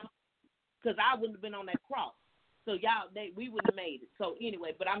burnt. Because I wouldn't have been on that cross. So we wouldn't have made it. So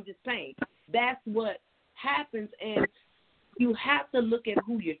anyway, but I'm just saying, that's what happens, and you have to look at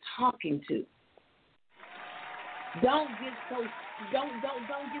who you're talking to. Don't get so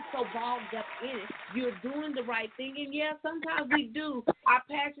bogged up in it. You're doing the right thing, and yeah, sometimes we do. Our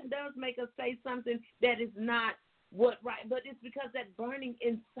passion does make us say something that is not right, but it's because that burning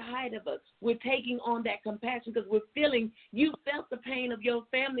inside of us. We're taking on that compassion because you felt the pain of your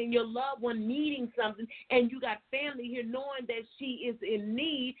family and your loved one needing something, and you got family here knowing that she is in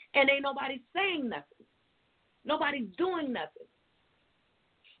need, and ain't nobody saying nothing. Nobody's doing nothing.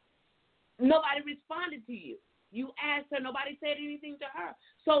 Nobody responded to you. You asked her, nobody said anything to her.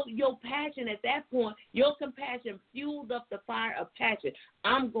 So your passion at that point, your compassion fueled up the fire of passion.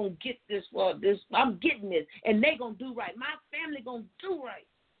 I'm going to get this for this. I'm getting this, and they going to do right. My family going to do right.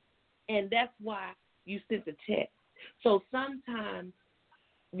 And that's why you sent the text. So sometimes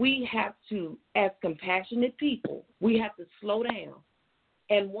we have to, as compassionate people, we have to slow down.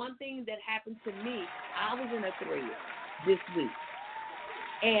 And one thing that happened to me, I was in a thread this week,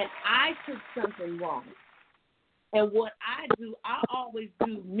 and I took something wrong. And what I do, I always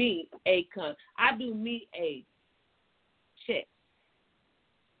do me a check. I do me a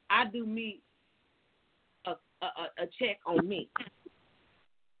check on me.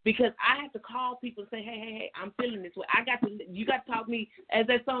 Because I have to call people and say, hey, I'm feeling this way. You got to talk to me, as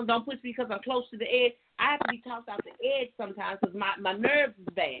that song, don't push me because I'm close to the edge. I have to be talked out the edge sometimes because my nerves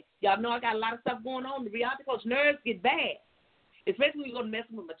is bad. Y'all know I got a lot of stuff going on. The reality coach nerves get bad. Especially when you go to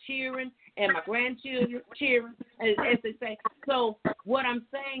messing with my cheering and my grandchildren cheering, as they say. So what I'm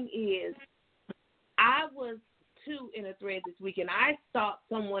saying is, I was too in a thread this week, and I thought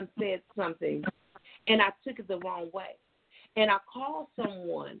someone said something, and I took it the wrong way. And I called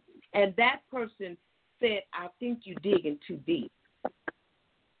someone, and that person said, I think you're digging too deep.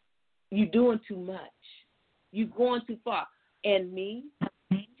 You're doing too much. You're going too far. And me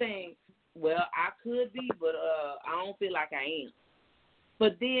saying, well, I could be, but I don't feel like I am.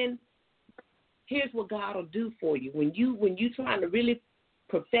 But then here's what God will do for you. When you trying to really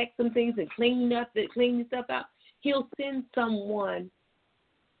perfect some things and clean stuff out, He'll send someone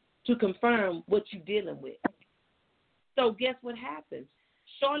to confirm what you're dealing with. So guess what happened?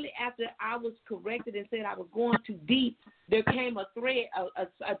 Shortly after I was corrected and said I was going too deep, there came a thread, a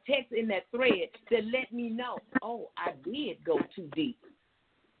text in that thread that let me know, oh, I did go too deep.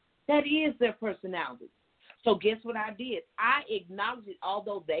 That is their personality. So guess what I did? I acknowledged it,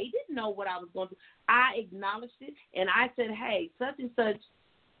 although they didn't know what I was going to do. I acknowledged it, and I said, hey, such and such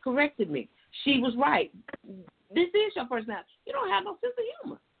corrected me. She was right. This is your personality. You don't have no sense of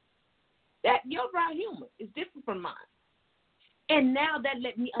humor. That your dry humor is different from mine. And now that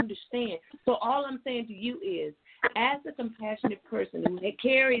let me understand. So all I'm saying to you is, as a compassionate person who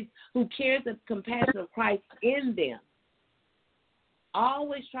carries the compassion of Christ in them,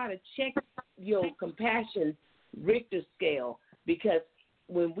 always try to check your compassion Richter scale, because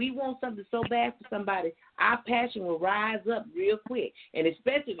when we want something so bad for somebody, our passion will rise up real quick. And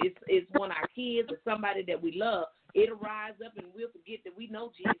especially if it's one of our kids or somebody that we love, it'll rise up and we'll forget that we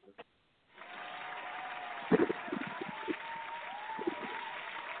know Jesus.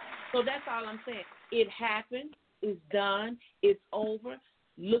 So that's all I'm saying. It happened. It's done. It's over.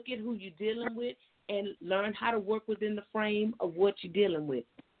 Look at who you're dealing with and learn how to work within the frame of what you're dealing with.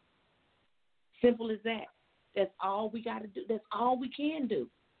 Simple as that. That's all we got to do. That's all we can do.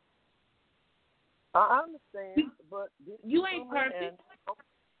 I understand, but you ain't perfect.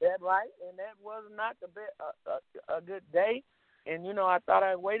 That right, and that was not a good day. And I thought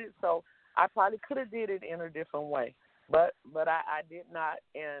I waited, so I probably could have did it in a different way. But I did not,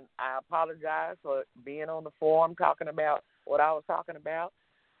 and I apologize for being on the forum talking about what I was talking about,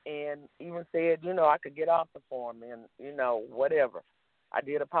 and even said, I could get off the forum and, whatever. I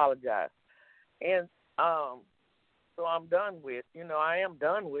did apologize. And so I'm done with, I am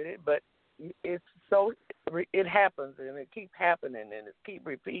done with it, but it happens, and it keeps happening, and it keeps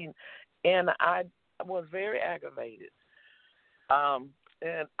repeating, and I was very aggravated.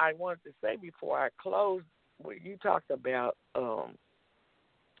 And I wanted to say before I close, where you talked about compromise.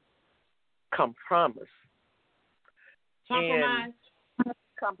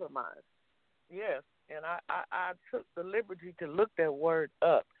 Compromise. Yes. And I took the liberty to look that word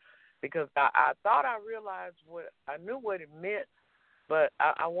up because I thought I realized I knew what it meant, but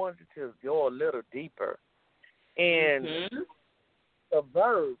I wanted to go a little deeper. And the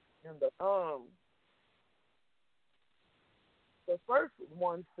verb in the first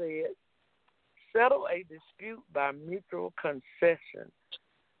one said, settle a dispute by mutual concession.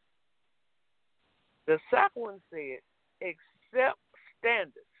 The second one said, accept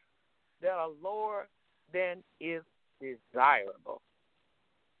standards that are lower than is desirable.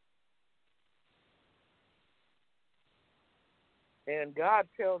 And God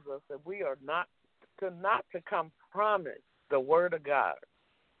tells us that we are not to compromise the word of God.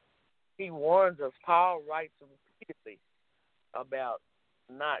 He warns us. Paul writes repeatedly about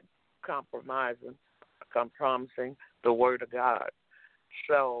not compromising the word of God.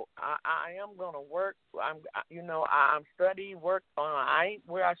 So I am going to work. I'm studying, work on. I ain't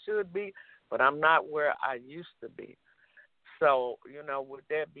where I should be, but I'm not where I used to be. So, with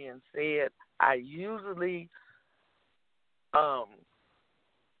that being said, I usually,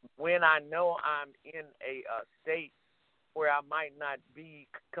 when I know I'm in a state where I might not be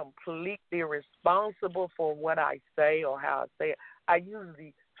completely responsible for what I say or how I say it, I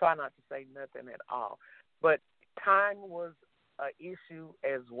usually try not to say nothing at all. But time was an issue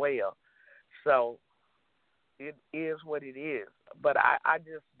as well. So it is what it is. But I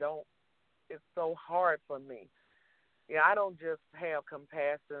just don't, it's so hard for me. I don't just have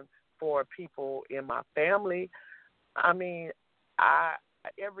compassion for people in my family. I mean,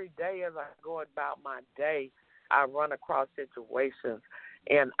 every day as I go about my day, I run across situations,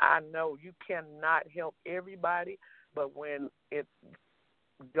 and I know you cannot help everybody, but when it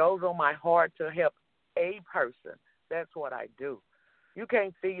goes on my heart to help a person, that's what I do. You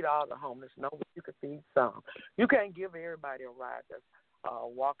can't feed all the homeless. No, but you can feed some. You can't give everybody a ride that's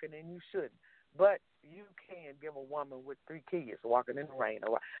walking, and you shouldn't. But you can give a woman with 3 kids walking in the rain.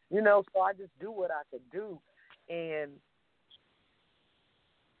 So I just do what I could do, and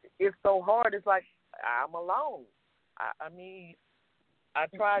it's so hard. It's like I'm alone. I mean, I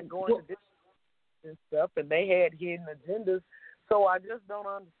tried going to this and stuff, and they had hidden agendas, so I just don't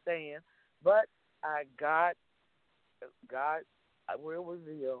understand. But God will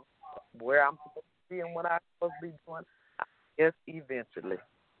reveal where I'm supposed to be and what I'm supposed to be doing. Yes, eventually.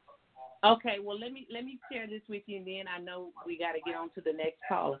 Okay, well let me share this with you, and then I know we got to get on to the next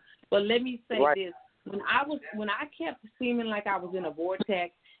caller. But let me say this: when I kept seeming like I was in a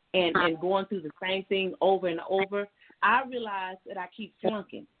vortex and going through the same thing over and over, I realized that I keep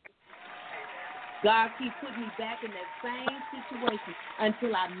flunking. God keeps putting me back in that same situation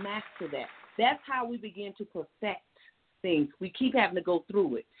until I master that. That's how we begin to perfect things. We keep having to go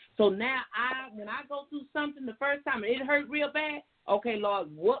through it. So now when I go through something the first time and it hurt real bad, okay, Lord,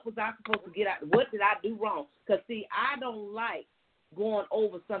 what was I supposed to get out? What did I do wrong? Because see, I don't like going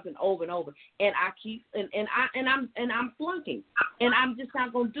over something over and over, and I keep and I'm flunking, and I'm just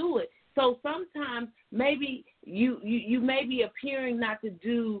not gonna do it. So sometimes maybe you may be appearing not to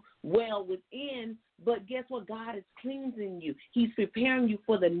do well within, but guess what? God is cleansing you. He's preparing you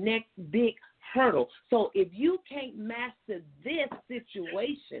for the next big hurdle. So if you can't master this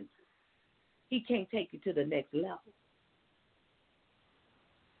situation, He can't take you to the next level.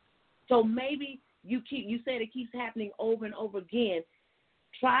 So maybe you said it keeps happening over and over again.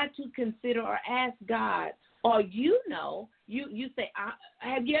 Try to consider or ask God, or you say,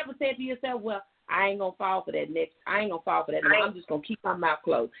 have you ever said to yourself, well, I ain't gonna fall for that next. I ain't gonna fall for that. I'm just gonna keep my mouth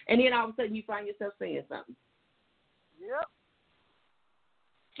closed. And then all of a sudden you find yourself saying something. Yep.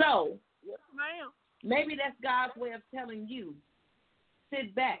 So, yes, ma'am. Maybe that's God's way of telling you,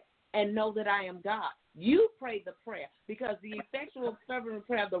 sit back and know that I am God. You prayed the prayer because the effectual fervent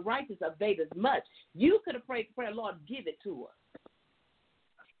prayer of the righteous availeth much. You could have prayed the prayer, Lord, give it to us.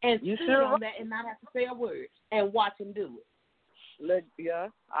 And you sit on that and not have to say a word and watch Him do it. Yeah,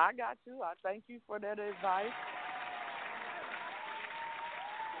 I got you. I thank you for that advice.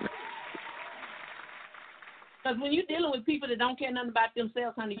 Because when you're dealing with people that don't care nothing about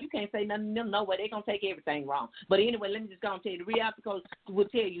themselves, honey, you can't say nothing to them no way. They're going to take everything wrong. But anyway, let me just go and tell you, the reality coach will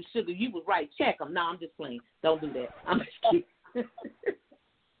tell you, sugar, you was right. Check them. No, I'm just playing. Don't do that. I'm just kidding.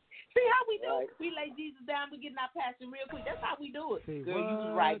 See how we do? Right. We lay Jesus down. We get in our passion real quick. That's how we do it. Girl, you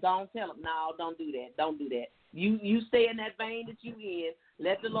was right. Don't tell them. No, don't do that. Don't do that. You stay in that vein that you in.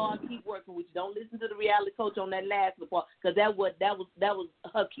 Let the Lord keep working with you. Don't listen to the reality coach on that last report because that was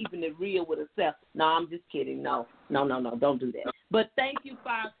her keeping it real with herself. No, I'm just kidding. No. Don't do that. But thank you,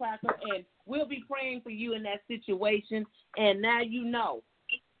 Firecracker, and we'll be praying for you in that situation. And now you know.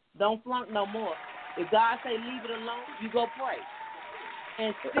 Don't flunk no more. If God say leave it alone, you go pray.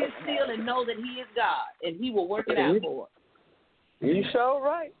 And sit still and know that He is God, and He will work it out for us. You sure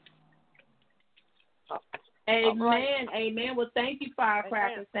right. Amen. Right. Amen. Well, thank you,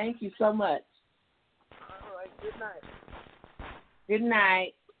 Firecracker. Amen. Thank you so much. All right. Good night. Good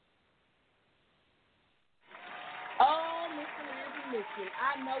night. Oh, Mr. Listen,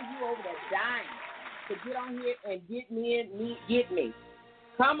 I know you over there dying to get on here and get me.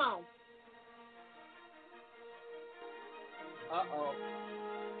 Come on. Uh-oh.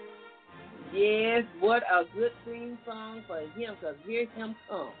 Yes, what a good theme song for him, because here him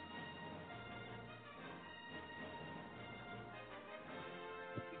come.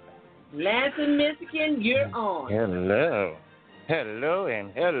 Lansing, Michigan, you're on. Hello. Hello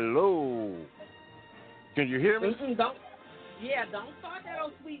and hello. Can you hear me? Don't start that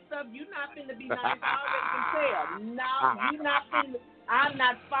old sweet stuff. You're not finna be nice. I already can tell. No, you're not finna. I'm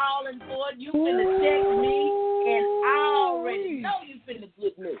not falling for it. You finna check me, and I already know you finna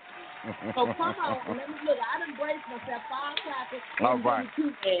get me. So come on, let me look. I done braced myself. Firecracker. All right.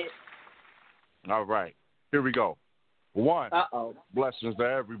 All right. Here we go. One. Uh-oh. Blessings to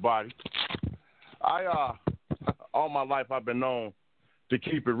everybody. All my life I've been known to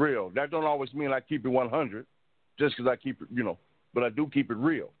keep it real. That don't always mean I keep it 100, just because I keep it, but I do keep it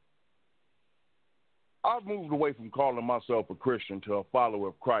real. I've moved away from calling myself a Christian to a follower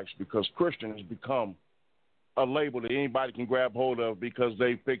of Christ because Christian has become a label that anybody can grab hold of because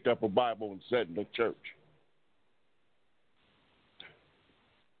they picked up a Bible and sat in the church.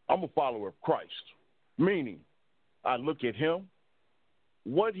 I'm a follower of Christ, meaning I look at Him,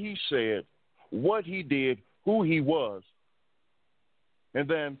 what He said, what He did, who He was, and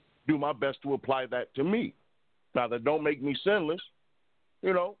then do my best to apply that to me. Now, that don't make me sinless.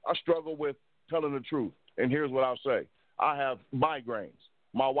 I struggle with telling the truth. And here's what I'll say. I have migraines.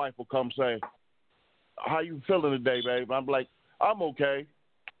 My wife will come say, how you feeling today, babe? I'm like, I'm okay.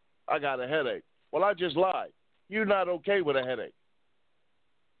 I got a headache. Well, I just lied. You're not okay with a headache.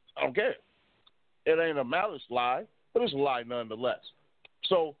 I don't care. It ain't a malice lie, but it's a lie nonetheless.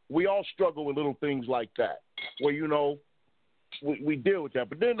 So we all struggle with little things like that where, we deal with that.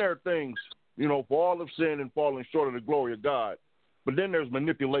 But then there are things, for all have sinned and fallen short of the glory of God. But then there's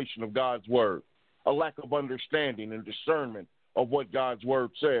manipulation of God's word, a lack of understanding and discernment of what God's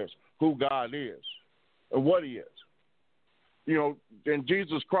word says, who God is and what He is. And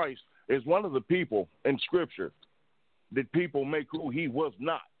Jesus Christ is one of the people in Scripture that people make who he was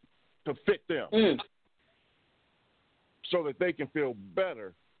not to fit them so that they can feel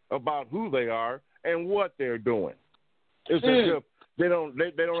better about who they are and what they're doing. It's as if they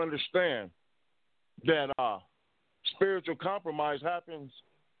don't understand that spiritual compromise happens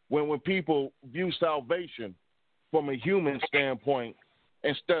when people view salvation from a human standpoint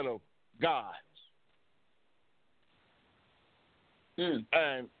instead of God's.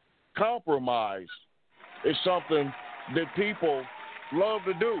 And compromise is something that people love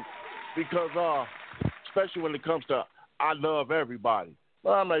to do because, especially when it comes to, I love everybody.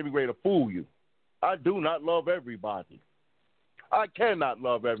 Well, I'm not even ready to fool you. I do not love everybody. I cannot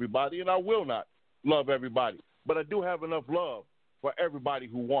love everybody, and I will not love everybody. But I do have enough love for everybody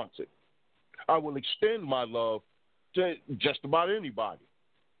who wants it. I will extend my love to just about anybody.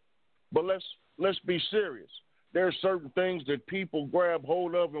 But let's be serious. There are certain things that people grab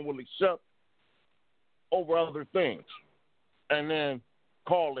hold of and will accept over other things, and then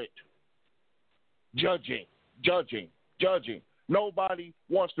call it judging. Nobody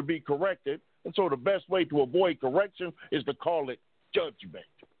wants to be corrected, and so the best way to avoid correction is to call it judgment.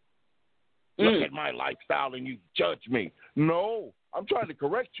 Look at my lifestyle and you judge me. No, I'm trying to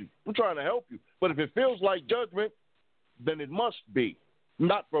correct you. I'm trying to help you. But if it feels like judgment, then it must be.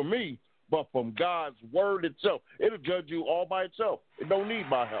 Not from me, but from God's word itself. It'll judge you all by itself. It don't need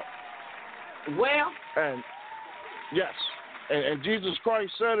my help. Well. And, yes. And Jesus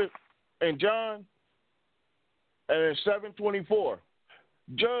Christ said it in John and in 7:24.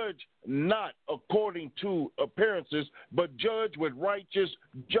 Judge not according to appearances, but judge with righteous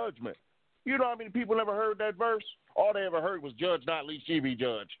judgment. You know how many people never heard that verse? All they ever heard was judge not, lest ye be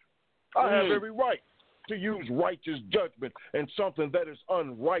judged. I have every right to use righteous judgment and something that is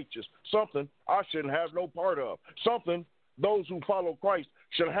unrighteous, something I shouldn't have no part of, something those who follow Christ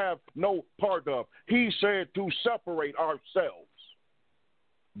should have no part of. He said to separate ourselves.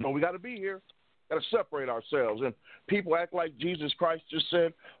 No, we got to be here. Got to separate ourselves. And people act like Jesus Christ just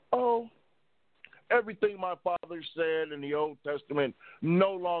said, oh, everything my father said in the Old Testament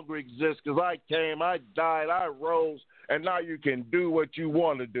no longer exists because I came, I died, I rose, and now you can do what you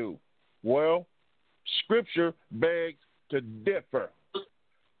want to do. Well, Scripture begs to differ.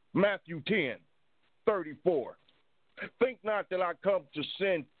 Matthew 10:34. Think not that I come to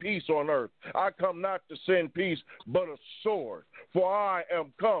send peace on earth. I come not to send peace, but a sword. For I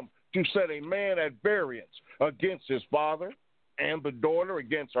am come to set a man at variance against his father, and the daughter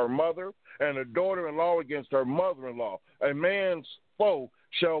against her mother, and the daughter-in-law against her mother-in-law. A man's foe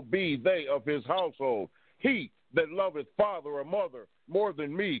shall be they of his household. He that loveth father or mother more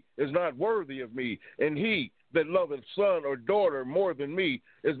than me is not worthy of me, and he that loveth son or daughter more than me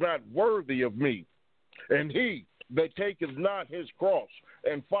is not worthy of me. And he that taketh not his cross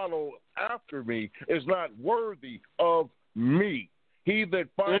and follow after me is not worthy of me. He that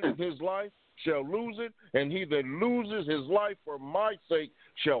findeth his life shall lose it, and he that loses his life for my sake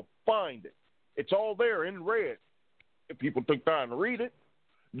shall find it. It's all there in red. If people took time to read it,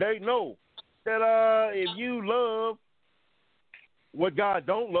 they know that if you love what God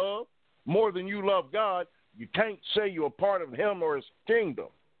don't love more than you love God, you can't say you're a part of him or his kingdom.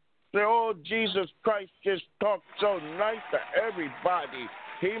 Say, oh, Jesus Christ just talked so nice to everybody.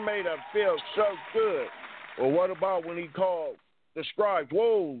 He made them feel so good. Well, what about when he called the scribes,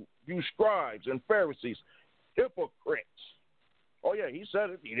 whoa, you scribes and Pharisees, hypocrites? Oh, yeah, he said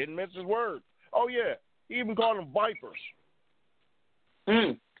it. He didn't mince his words. Oh, yeah, he even called them vipers.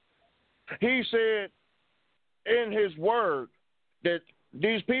 He said in his word that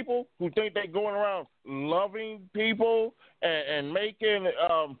these people who think they're going around loving people and making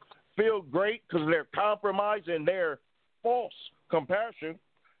feel great because they're compromising their false compassion.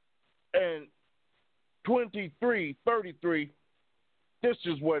 And 23:33, this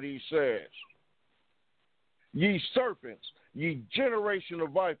is what he says. Ye serpents, ye generation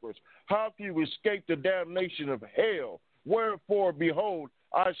of vipers, how can you escape the damnation of hell? Wherefore, behold,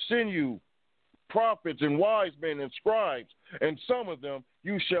 I send you prophets and wise men and scribes, and some of them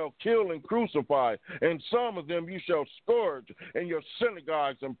you shall kill and crucify, and some of them you shall scourge in your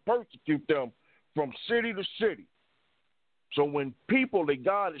synagogues and persecute them from city to city. So when people that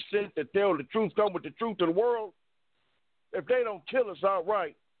God has sent to tell the truth come with the truth to the world, if they don't kill us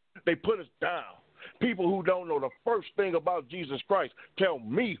outright, they put us down. People who don't know the first thing about Jesus Christ tell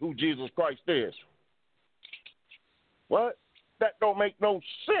me who Jesus Christ is. What? That don't make no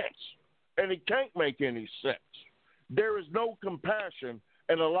sense. And it can't make any sense. There is no compassion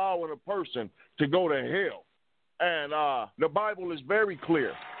in allowing a person to go to hell. And the Bible is very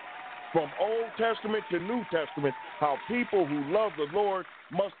clear, from Old Testament to New Testament, how people who love the Lord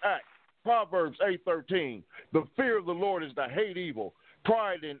must act. Proverbs 8:13. The fear of the Lord is to hate evil,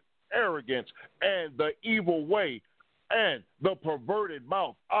 pride and arrogance, and the evil way, and the perverted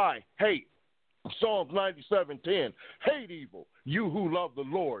mouth I hate. Psalms 97:10. Hate evil, you who love the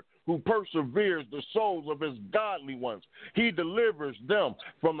Lord, who perseveres the souls of his godly ones. He delivers them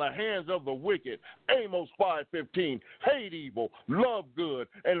from the hands of the wicked. Amos 5:15. Hate evil, love good,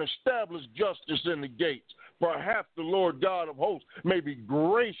 and establish justice in the gates. Perhaps the Lord God of hosts may be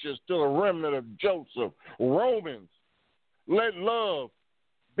gracious to the remnant of Joseph. Romans, let love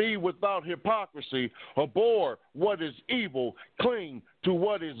be without hypocrisy. Abhor what is evil, cling to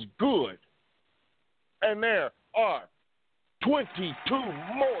what is good. And there are 22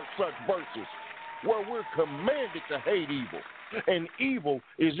 more such verses where we're commanded to hate evil. And evil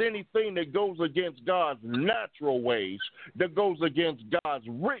is anything that goes against God's natural ways, that goes against God's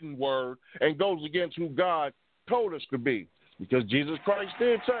written word, and goes against who God told us to be. Because Jesus Christ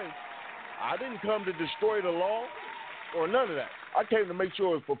did say, I didn't come to destroy the law or none of that. I came to make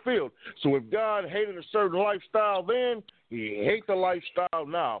sure it's fulfilled. So if God hated a certain lifestyle then, he hates the lifestyle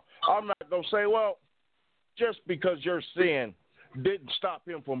now. I'm not going to say, well, just because your sin didn't stop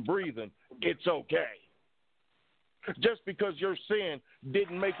him from breathing, it's okay. Just because your sin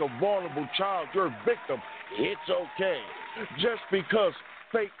didn't make a vulnerable child your victim, it's okay. Just because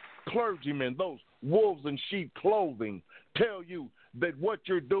fake clergymen, those wolves in sheep clothing, tell you that what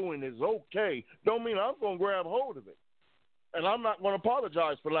you're doing is okay, don't mean I'm going to grab hold of it. And I'm not going to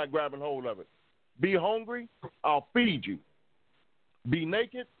apologize for not grabbing hold of it. Be hungry, I'll feed you. Be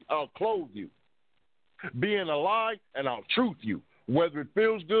naked, I'll clothe you. Be in a lie, and I'll truth you, whether it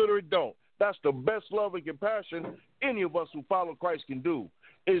feels good or it don't. That's the best love and compassion any of us who follow Christ can do,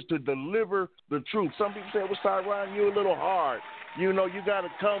 is to deliver the truth. Some people say, well, sorry, Ryan, you're a little hard. You know, you got to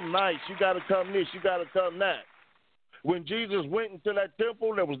come nice. You got to come this. You got to come that. When Jesus went into that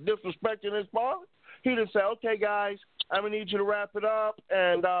temple that was disrespecting his father, he didn't say, okay, guys, I'm going to need you to wrap it up.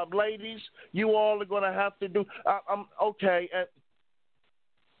 And ladies, you all are going to have to do, I'm okay. And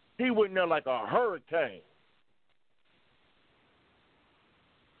he went there like a hurricane.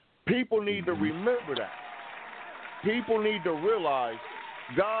 People need to remember that. People need to realize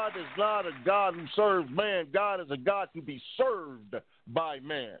God is not a God who serves man. God is a God to be served by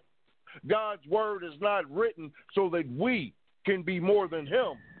man. God's word is not written so that we can be more than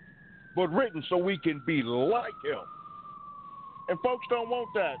him, but written so we can be like him. And folks don't want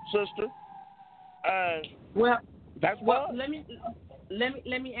that, sister. Well, that's why. Let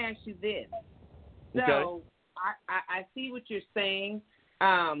me ask you this. So okay. I see what you're saying,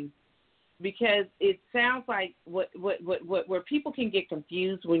 because it sounds like where people can get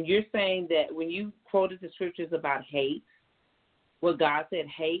confused when you're saying that when you quoted the scriptures about hate, what God said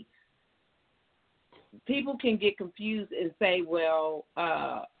hate, people can get confused and say, well,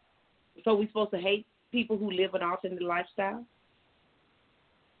 so we're supposed to hate people who live an alternate lifestyle?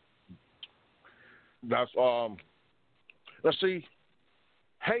 That's let's see.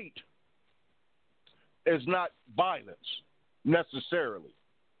 Hate is not violence necessarily.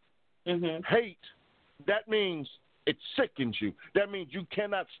 Mm-hmm. Hate, that means it sickens you. That means you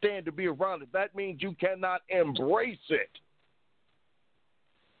cannot stand to be around it. That means you cannot embrace it.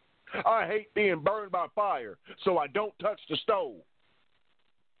 I hate being burned by fire, so I don't touch the stove.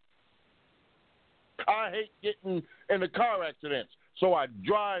 I hate getting in a car accidents, so I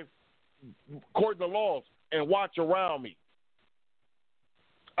drive according to laws and watch around me.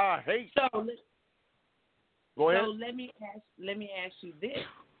 I hate. Go ahead. So let me ask you this.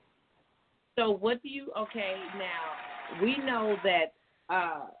 So what do you? Okay, now we know that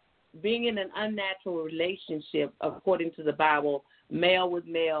being in an unnatural relationship, according to the Bible, male with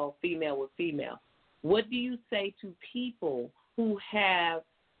male, female with female. What do you say to people who have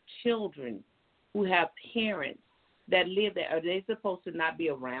children, who have parents that live there? Are they supposed to not be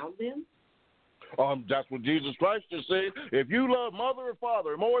around them? That's what Jesus Christ just said. If you love mother or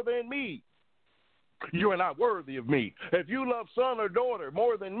father more than me, you are not worthy of me. If you love son or daughter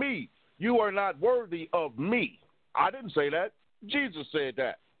more than me, you are not worthy of me. I didn't say that. Jesus said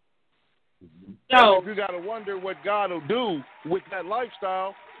that. So if you got to wonder what God will do with that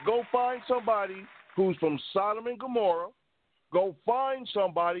lifestyle, go find somebody who's from Sodom and Gomorrah. Go find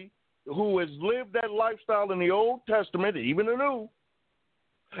somebody who has lived that lifestyle in the Old Testament, even the New,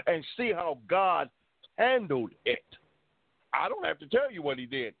 and see how God handled it. I don't have to tell you what he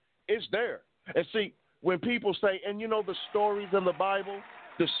did. It's there. And see, when people say, and you know the stories in the Bible,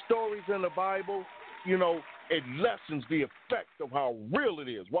 you know, it lessens the effect of how real it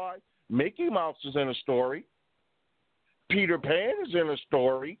is. Why? Mickey Mouse is in a story. Peter Pan is in a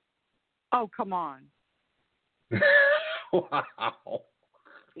story. Oh, come on. Wow.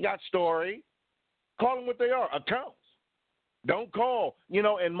 got story. Call them what they are, accounts. Don't call,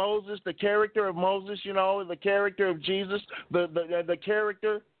 and Moses, the character of Moses, the character of Jesus, the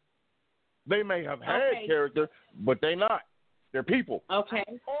character. They may have had character, but they're not. They're people. Okay.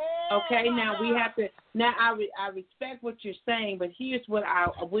 Now we have to. Now I respect what you're saying, but here's what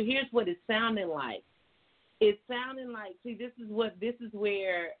it's sounding like. It's sounding like. See, this is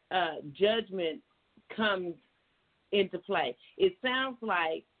where judgment comes into play. It sounds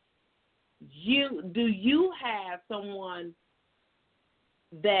like you have someone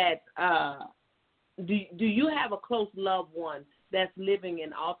that do you have a close loved one that's living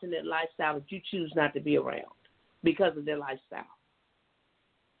an alternate lifestyle that you choose not to be around because of their lifestyle?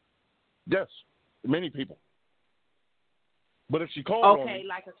 Yes, many people. But if she called on me, okay,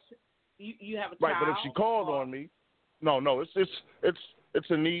 like you have a child, right? But if she called on me, no, it's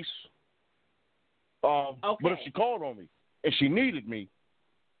a niece. Okay. But if she called on me and she needed me,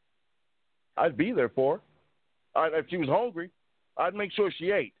 I'd be there for her. If she was hungry, I'd make sure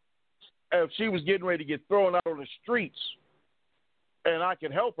she ate. If she was getting ready to get thrown out on the streets and I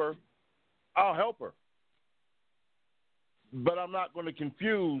can help her, I'll help her. But I'm not going to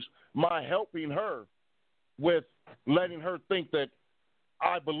confuse my helping her with letting her think that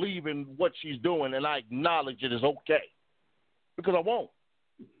I believe in what she's doing and I acknowledge it is okay. Because I won't.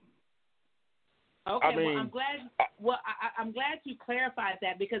 Okay, I'm glad you clarified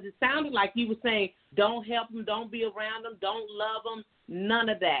that, because it sounded like you were saying don't help them, don't be around them, don't love them, none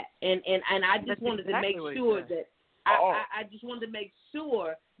of that. And I just wanted to make sure that I just wanted to make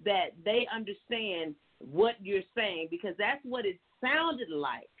sure that they understand what you're saying, because that's what it sounded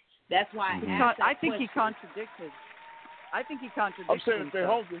like. That's why I asked that I think question. he contradicted. I'm saying if they're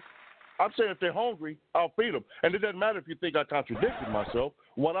hungry. I'm saying if they're hungry, I'll feed them. And it doesn't matter if you think I contradicted myself.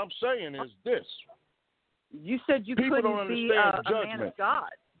 What I'm saying is this. You said you People couldn't don't be understand a man of God.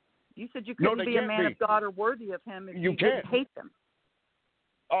 You said you couldn't be a man of God or worthy of him if you didn't hate them.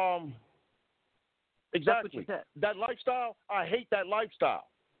 Exactly. That's what you said. That lifestyle, I hate that lifestyle.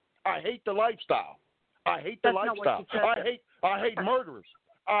 I hate the lifestyle. I hate the That's not lifestyle. what you said. I hate murderers.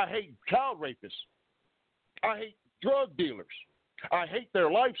 I hate child rapists. I hate drug dealers. I hate their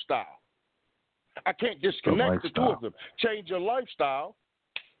lifestyle. I can't disconnect the two of them. Change your lifestyle.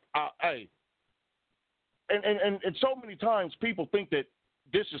 And so many times people think that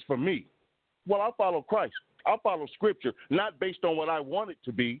this is for me. Well, I follow Christ. I follow Scripture, not based on what I want it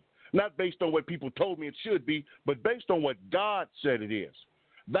to be, not based on what people told me it should be, but based on what God said it is.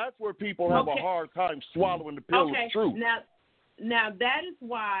 That's where people have a hard time swallowing the pill of truth. Now that is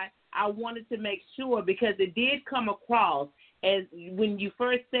why I wanted to make sure, because it did come across as when you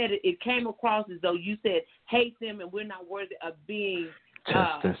first said it, it came across as though you said hate them and we're not worthy of being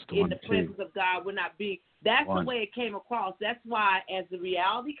in the presence of God. We're not being. That's the way it came across. That's why, as the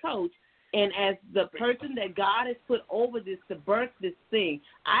reality coach and as the person that God has put over this to birth this thing,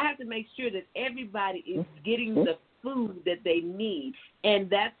 I have to make sure that everybody is getting the food that they need. And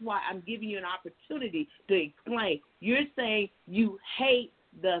that's why I'm giving you an opportunity to explain. You're saying you hate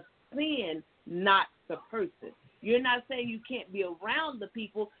the sin, not the person. You're not saying you can't be around the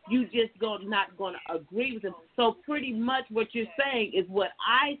people. You just not going to agree with them. So pretty much what you're saying is what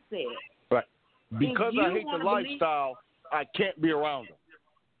I said. Right. Because I hate the lifestyle, I can't be around them.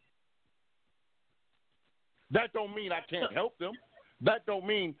 That don't mean I can't help them. That don't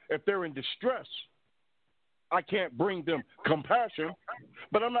mean if they're in distress, I can't bring them compassion.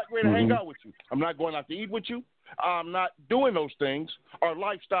 But I'm not going to hang out with you. I'm not going out to eat with you. I'm not doing those things. Our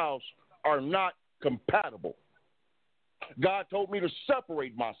lifestyles are not compatible. God told me to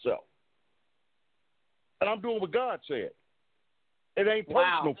separate myself. And I'm doing what God said. It ain't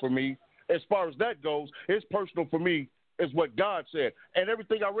personal for me as far as that goes. It's personal for me is what God said. And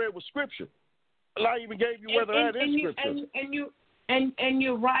everything I read was Scripture. And I even gave you whether that is Scripture. And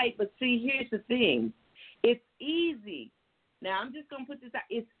you're right, but see, here's the thing. It's easy. Now, I'm just going to put this out.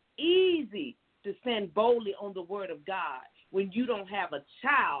 It's easy to stand boldly on the word of God when you don't have a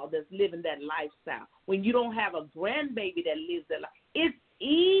child that's living that lifestyle, when you don't have a grandbaby that lives that life. It's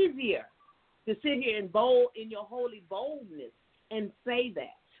easier to sit here and bold in your holy boldness and say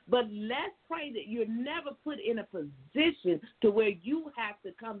that. But let's pray that you're never put in a position to where you have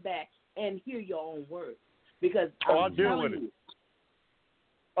to come back and hear your own words. Because I deal with it.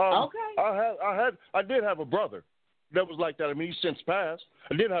 I did have a brother that was like that. I mean, he's since passed.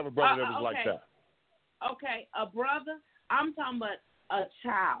 I did have a brother that was like that. Okay, a brother. I'm talking about a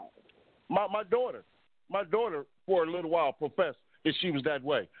child. My daughter for a little while professed that she was that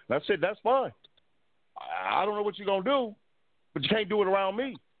way. And I said, that's fine. I don't know what you're going to do, but you can't do it around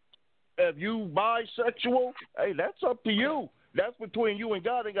me. If you bisexual, hey, that's up to you. That's between you and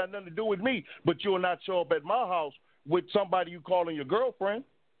God. Ain't got nothing to do with me. But you'll not show up at my house with somebody you calling your girlfriend.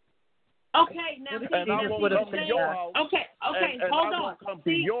 Okay, now and I won't come to your house. Okay, and hold I on. won't come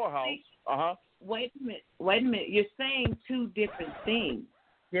to your house. Wait a minute. You're saying two different things.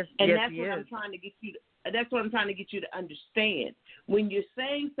 Yes, and yes, that's what I'm trying to get you. That's what I'm trying to get you to understand. When you're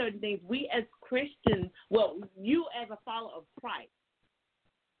saying certain things, we as Christians, well, you as a follower of Christ,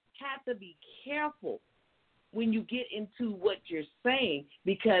 have to be careful when you get into what you're saying,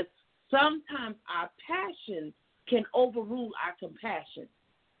 because sometimes our passion can overrule our compassion.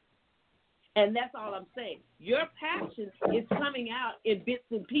 And that's all I'm saying. Your passion is coming out in bits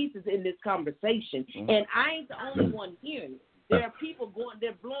and pieces in this conversation. And I ain't the only one hearing it. There are people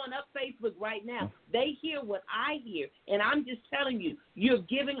they're blowing up Facebook right now. They hear what I hear. And I'm just telling you, you're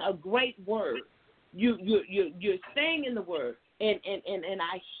giving a great word. You're staying in the word. And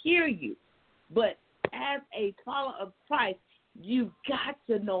I hear you. But as a follower of Christ, you've got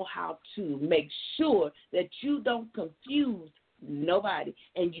to know how to make sure that you don't confuse nobody,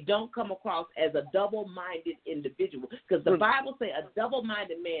 and you don't come across as a double-minded individual, because the Bible says a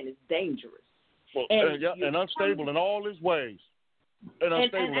double-minded man is dangerous. Well, and unstable in all his ways. And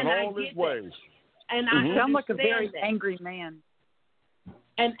unstable in all his ways. And I sound like a very that. angry man.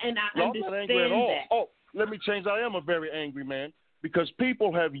 And I no, understand I'm not angry at all. that. Oh, let me change. I am a very angry man, because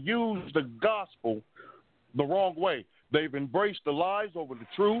people have used the gospel the wrong way. They've embraced the lies over the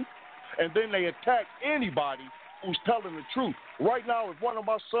truth, and then they attack anybody who's telling the truth. Right now, if one of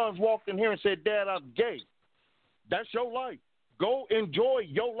my sons walked in here and said, "Dad, I'm gay," that's your life. Go enjoy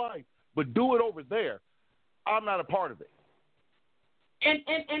your life, but do it over there. I'm not a part of it. And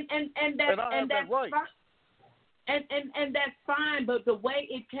that's right. Fine. And that's fine, but the way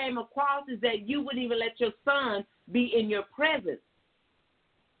it came across is that you wouldn't even let your son be in your presence.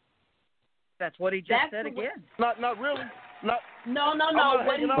 That's what he just said again. Not really. No.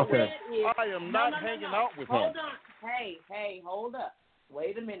 What he said is, I am not hanging out with him. Hold on. Hey, hold up.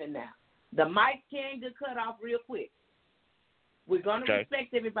 Wait a minute now. The mic can get cut off real quick. We're going to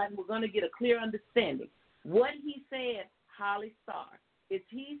respect everybody. We're going to get a clear understanding. What he said, Holly Starr, is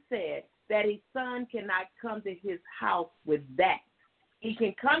he said that his son cannot come to his house with that. He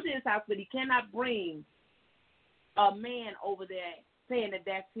can come to his house, but he cannot bring a man over there saying that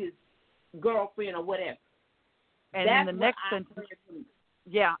that's his girlfriend or whatever. And that's in the next sentence,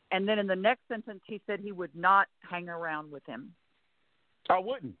 and then in the next sentence, he said he would not hang around with him. I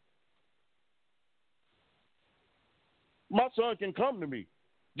wouldn't. My son can come to me,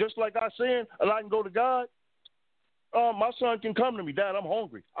 just like I said, and I can go to God. My son can come to me, "Dad, I'm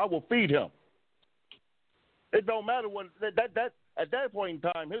hungry." I will feed him. It don't matter what that at that point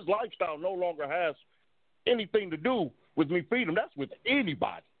in time, his lifestyle no longer has anything to do with me feeding him. That's with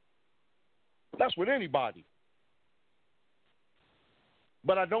anybody. That's with anybody.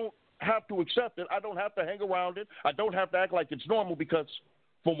 But I don't have to accept it. I don't have to hang around it. I don't have to act like it's normal, because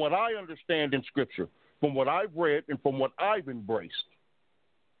from what I understand in Scripture, from what I've read, and from what I've embraced,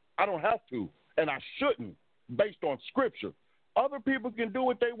 I don't have to, and I shouldn't, based on Scripture. Other people can do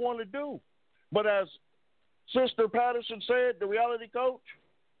what they want to do. But as Sister Patterson said, the reality coach,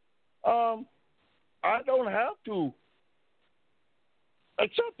 I don't have to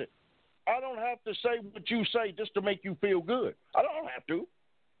accept it. I don't have to say what you say just to make you feel good. I don't have to.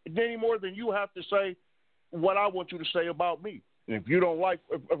 Any more than you have to say what I want you to say about me. And if you don't like,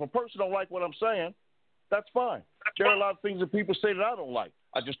 if a person don't like what I'm saying, that's fine. There are a lot of things that people say that I don't like.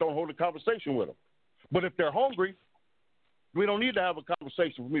 I just don't hold a conversation with them. But if they're hungry, we don't need to have a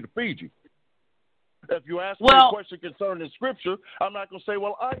conversation for me to feed you. If you ask me a question concerning Scripture, I'm not going to say,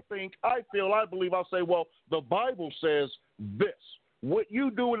 "Well, I think, I feel, I believe." I'll say, "Well, the Bible says this." What you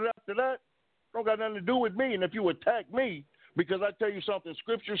do with it after that don't got nothing to do with me. And if you attack me because I tell you something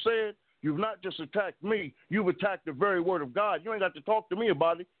Scripture said, you've not just attacked me, you've attacked the very word of God. You ain't got to talk to me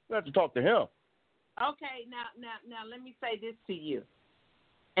about it. You have to talk to him. Okay, now let me say this to you.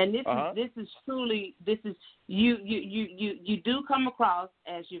 And this is truly you do come across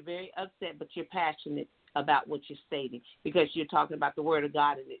as you're very upset, but you're passionate about what you're stating, because you're talking about the word of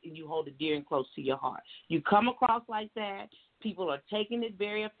God and you hold it dear and close to your heart. You come across like that. People are taking it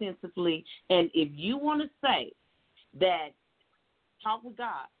very offensively. And if you want to say that talk with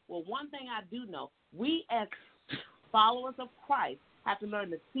God, well, one thing I do know, we as followers of Christ have to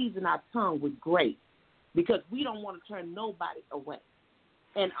learn to season our tongue with grace, because we don't want to turn nobody away.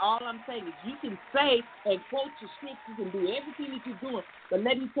 And all I'm saying is you can say and quote your scriptures and do everything that you're doing, but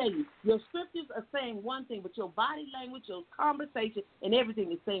let me tell you, your scriptures are saying one thing, but your body language, your conversation, and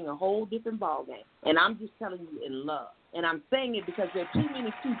everything is saying a whole different ballgame. And I'm just telling you in love. And I'm saying it because there are too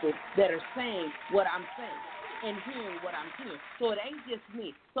many people that are saying what I'm saying. and hearing what I'm hearing. So it ain't just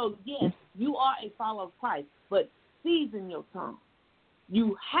me. So, yes, you are a follower of Christ, but season your tongue.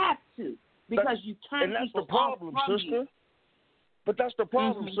 You have to, because you turn and that's people the problem, off from sister. you. But that's the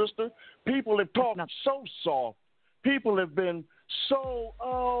problem, sister. People have talked so soft. People have been so,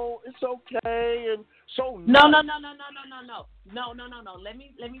 it's okay, and so No. nice. No. Let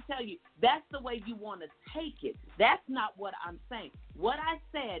me tell you, that's the way you want to take it. That's not what I'm saying. What I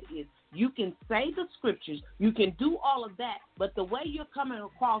said is you can say the scriptures, you can do all of that, but the way you're coming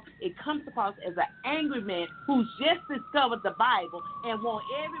across, it comes across as an angry man who's just discovered the Bible and want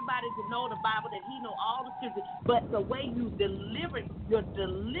everybody to know the Bible, that he know all the scriptures, but the way you deliver it, your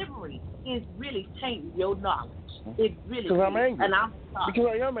delivery is really tainting your knowledge. It really Because I'm angry. And I'm sorry. Because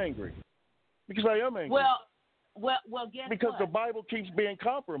I am angry. Well, guess because what? the Bible keeps being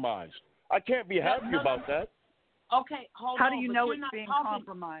compromised. I can't be happy about that. Okay, hold How on. do you but know you're it's not being talking,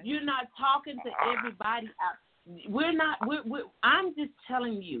 compromised? You're not talking to everybody out. I'm just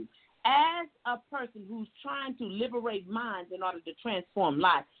telling you, as a person who's trying to liberate minds in order to transform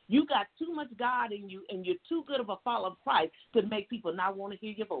lives, you got too much God in you, and you're too good of a follower of Christ to make people not want to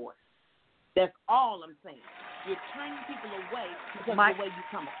hear your voice. That's all I'm saying. You're turning people away because of the way you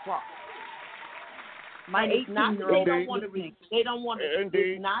come across. My 18-year-old they don't want to. They don't want to. Indeed.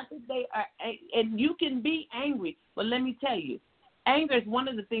 It's not that they are, and you can be angry, but let me tell you, anger is one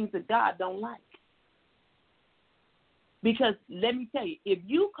of the things that God don't like. Because let me tell you, if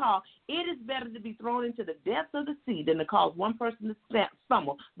you call, it is better to be thrown into the depths of the sea than to cause one person to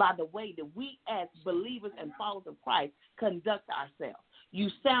stumble by the way that we as believers and followers of Christ conduct ourselves. You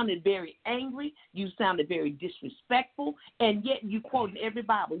sounded very angry. You sounded very disrespectful, and yet you quoting every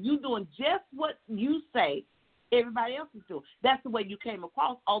Bible. You doing just what you say everybody else is doing. That's the way you came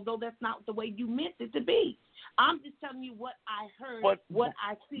across, although that's not the way you meant it to be. I'm just telling you what I heard, what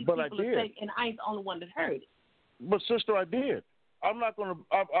I see people are saying, and I ain't the only one that heard it. But, sister, I did. I'm not going to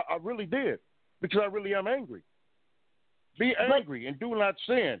 – I really did, because I really am angry. Be angry and do not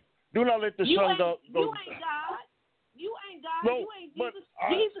sin. Do not let the sun go. You ain't God. You ain't God. No, you ain't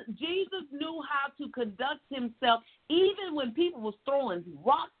Jesus. Jesus knew how to conduct himself even when people was throwing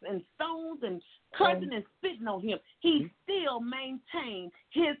rocks and stones and cursing and spitting on him. He still maintained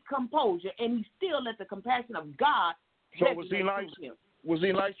his composure, and he still let the compassion of God So was he nice? Him. Was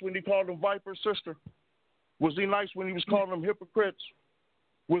he nice when he called them vipers, sister? Was he nice when he was calling them hypocrites?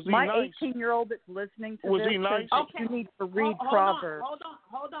 Was he My nice? 18-year-old that's listening to Was this he nice? says that you need to read Proverbs.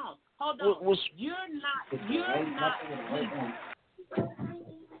 Hold on. You're not Jesus.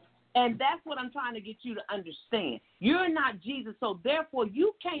 And that's what I'm trying to get you to understand. You're not Jesus, so therefore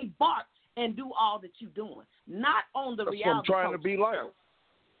you can't bark and do all that you're doing. Not on the That's reality. what I'm trying to be like.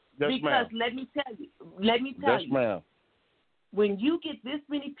 Yes, because ma'am. let me tell you. Yes, ma'am. When you get this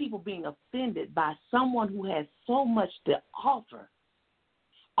many people being offended by someone who has so much to offer,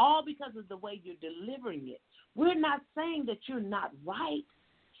 all because of the way you're delivering it, we're not saying that you're not right,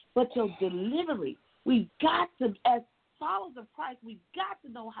 but your delivery, we've got to, as followers of Christ, we've got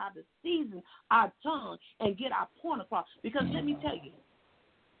to know how to season our tongue and get our point across. Because let me tell you,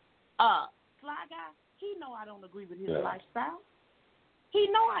 Sly Guy, he know I don't agree with his lifestyle. He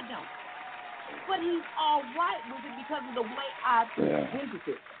know I don't. But he's all right with it because of the way I presented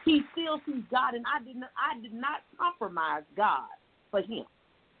it. He still sees God, and I did not compromise God for him.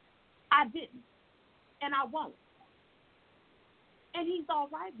 I didn't, and I won't. And he's all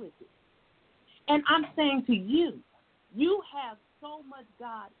right with it. And I'm saying to you, you have so much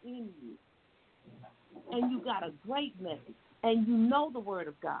God in you, and you got a great message, and you know the Word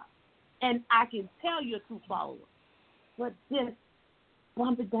of God. And I can tell you're a true follower, but just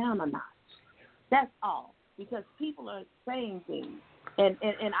bump it down a notch. That's all, because people are saying things, and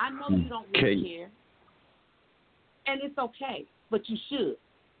I know you don't really care, and it's okay, but you should,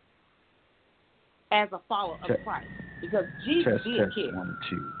 as a follower of Christ, because Jesus did care. 1,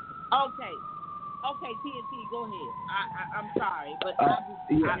 2. Okay, TNT, go ahead. I'm sorry, but I'm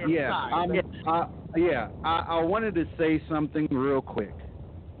sorry. I wanted to say something real quick.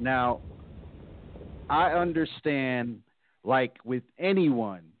 Now, I understand, like with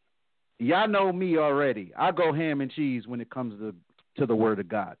anyone, y'all know me already. I go ham and cheese when it comes to the Word of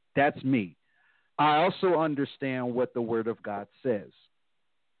God. That's me. I also understand what the Word of God says.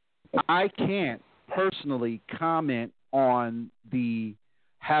 I can't personally comment on the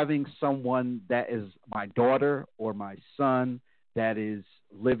having someone that is my daughter or my son that is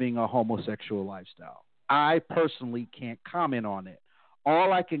living a homosexual lifestyle. I personally can't comment on it.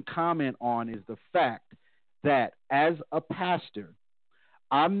 All I can comment on is the fact that as a pastor,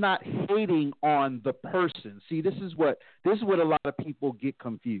 I'm not hating on the person. See, this is what a lot of people get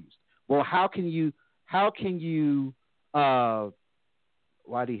confused. Well, how can you how can you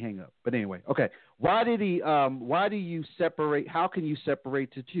why did he hang up? But anyway, okay. Why do you separate? How can you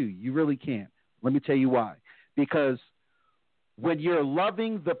separate the two? You really can't. Let me tell you why. Because when you're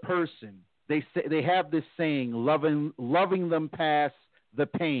loving the person, they have this saying, loving them past the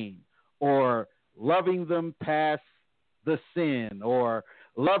pain, or loving them past the sin, or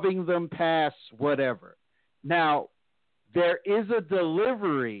loving them past whatever. Now, there is a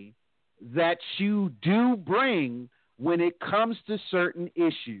delivery that you do bring when it comes to certain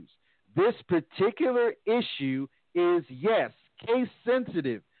issues. This particular issue is, yes, case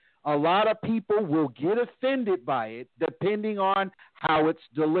sensitive. A lot of people will get offended by it depending on how it's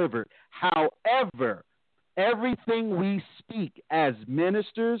delivered. However, everything we speak as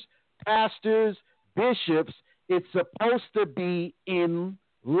ministers, pastors, bishops, it's supposed to be in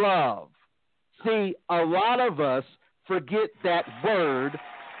love. See, a lot of us forget that word,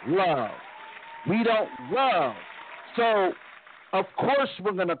 love. We don't love. So, of course,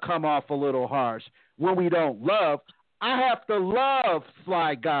 we're going to come off a little harsh when we don't love. I have to love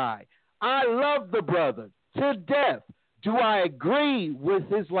Sly Guy. I love the brother to death. Do I agree with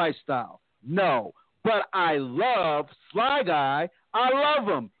his lifestyle? No. But I love Sly Guy. I love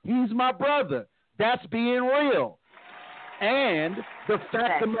him. He's my brother. That's being real. And the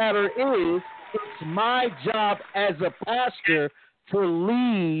fact of the matter is, it's my job as a pastor to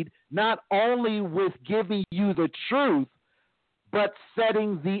lead not only with giving you the truth, but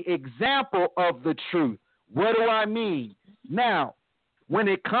setting the example of the truth. What do I mean? Now, when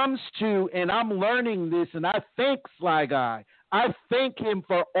it comes to, and I'm learning this, and I thank Sly Guy, I thank him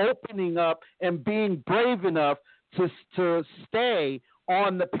for opening up and being brave enough to stay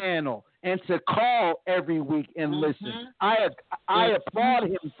on the panel and to call every week and listen. I applaud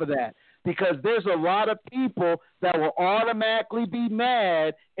him for that, because there's a lot of people that will automatically be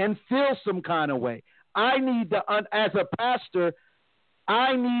mad and feel some kind of way. I need to, as a pastor,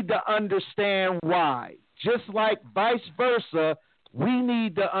 I need to understand why. Just like vice versa, we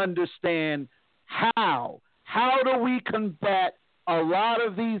need to understand how. How do we combat a lot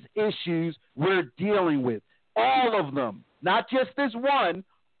of these issues we're dealing with? All of them, not just this one,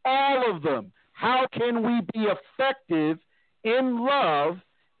 all of them. How can we be effective in love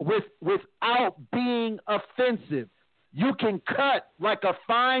without being offensive? You can cut like a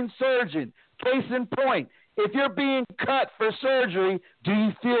fine surgeon. Case in point, if you're being cut for surgery, do you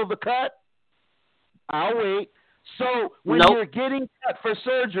feel the cut? I'll wait. So when you're getting cut for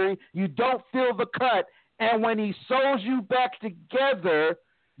surgery, you don't feel the cut. And when he sews you back together,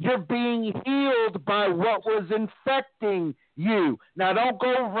 you're being healed by what was infecting you. Now, don't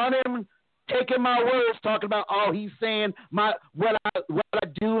go running, taking my words, talking about, oh, he's saying what I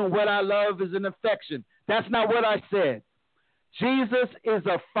do and what I love is an infection. That's not what I said. Jesus is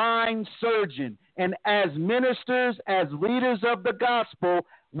a fine surgeon. And as ministers, as leaders of the gospel,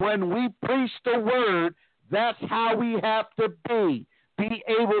 when we preach the word, that's how we have to be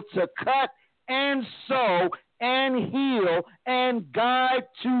able to cut and sew and heal and guide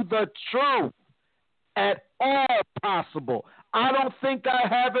to the truth at all possible. I don't think I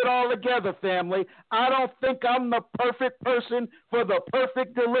have it all together, family. I don't think I'm the perfect person for the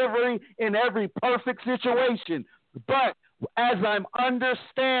perfect delivery in every perfect situation. But as I'm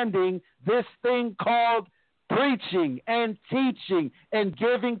understanding this thing called preaching and teaching and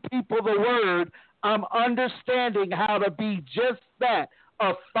giving people the word, I'm understanding how to be just that,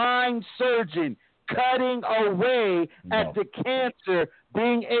 a fine surgeon, cutting away at the cancer,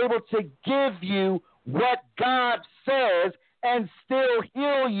 being able to give you what God says and still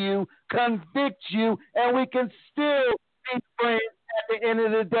heal you, convict you, and we can still be friends at the end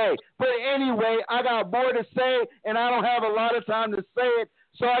of the day. But anyway, I got more to say, and I don't have a lot of time to say it,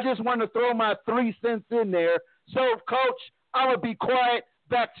 so I just want to throw my 3 cents in there. So, Coach, I'm going to be quiet.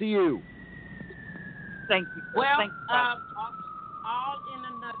 Back to you. Thank you. Well, Thank you. all in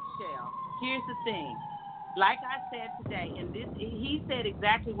a nutshell, here's the thing. Like I said today, and he said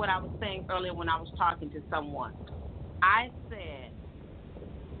exactly what I was saying earlier when I was talking to someone. I said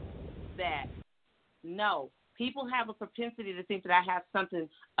that, no, people have a propensity to think that I have something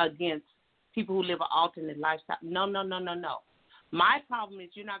against people who live an alternate lifestyle. No. My problem is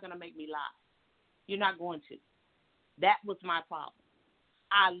you're not going to make me lie. You're not going to. That was my problem.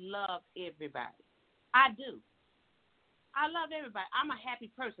 I love everybody. I do. I love everybody. I'm a happy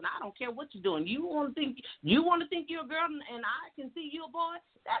person. I don't care what you're doing. You want to think you're a girl and I can see you're a boy?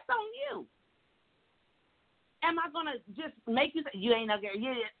 That's on you. Am I going to just make you say, you ain't a girl?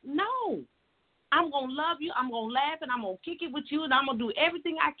 No. I'm going to love you. I'm going to laugh, and I'm going to kick it with you, and I'm going to do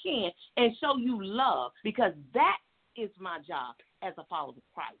everything I can and show you love, because that is my job as a follower of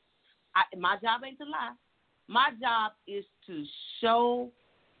Christ. My job ain't to lie. My job is to show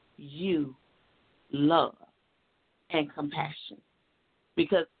you love and compassion.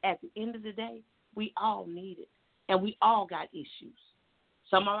 Because at the end of the day, we all need it. And we all got issues.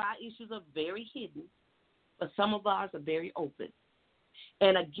 Some of our issues are very hidden, but some of ours are very open.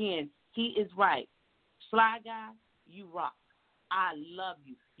 And again, he is right. Sly Guy, you rock. I love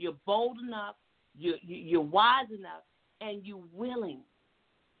you. You're bold enough. You're wise enough. And you're willing.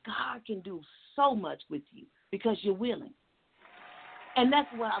 God can do so much with you because you're willing. And that's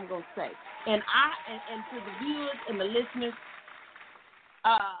what I'm going to say. And to the viewers and the listeners,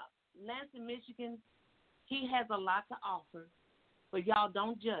 Lansing, Michigan, he has a lot to offer, but y'all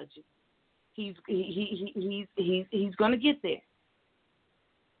don't judge it. He's going to get there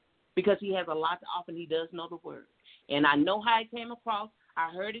because he has a lot to offer and he does know the word. And I know how it came across.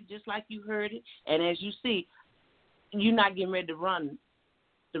 I heard it just like you heard it. And as you see, you're not getting ready to run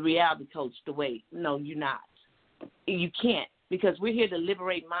the reality coach the way. No, you're not. You can't, because we're here to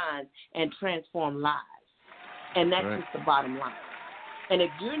liberate minds and transform lives. And that's just the bottom line. And if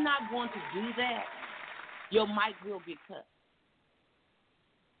you're not going to do that, your mic will get cut.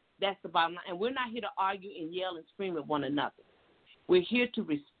 That's the bottom line. And we're not here to argue and yell and scream at one another. We're here to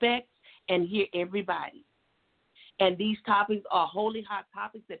respect and hear everybody. And these topics are holy hot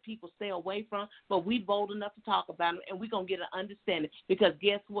topics that people stay away from, but we bold enough to talk about them, and we're going to get an understanding. Because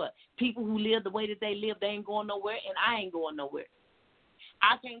guess what? People who live the way that they live, they ain't going nowhere, and I ain't going nowhere.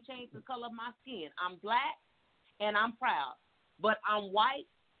 I can't change the color of my skin. I'm black, and I'm proud. But I'm white,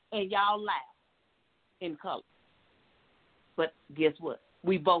 and y'all laugh in color. But guess what?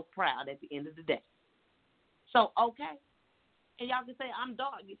 We both proud at the end of the day. So, okay. And y'all can say, I'm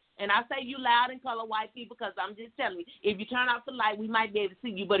dark. And I say you loud and color white people because I'm just telling you, if you turn off the light, we might be able to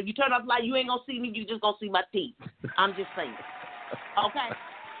see you. But if you turn off the light, you ain't going to see me. You just going to see my teeth. I'm just saying. Okay?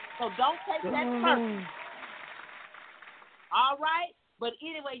 So don't take that personal. All right? But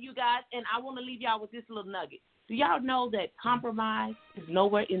anyway, you guys, and I want to leave y'all with this little nugget. Do y'all know that compromise is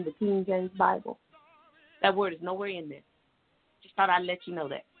nowhere in the King James Bible? That word is nowhere in there. Just thought I'd let you know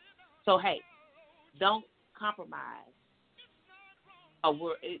that. So, hey, don't compromise.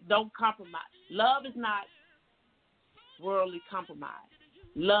 Don't compromise. Love is not worldly compromise.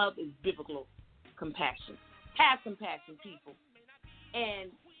 Love is biblical compassion. Have compassion, people.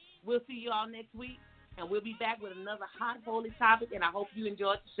 And we'll see you all next week. And we'll be back with another hot, holy topic. And I hope you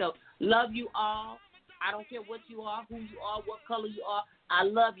enjoyed the show. Love you all. I don't care what you are, who you are, what color you are. I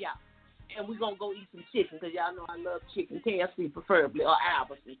love y'all. And we're going to go eat some chicken because y'all know I love chicken. KFC preferably, or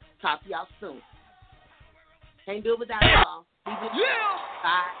Albertson. Talk to y'all soon. Can't do it without y'all. Bye.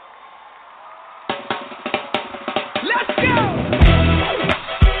 Let's go!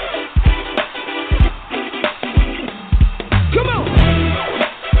 Come on!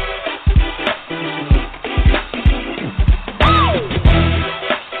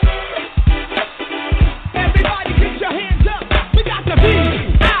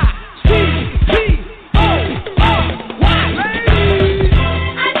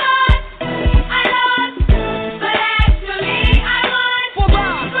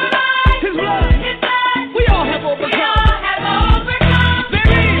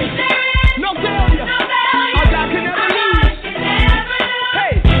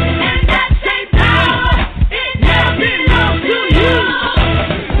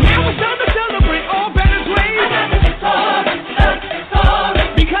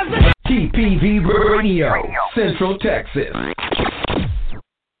 Central Texas.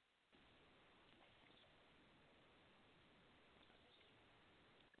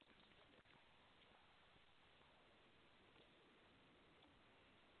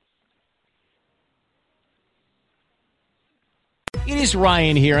 It is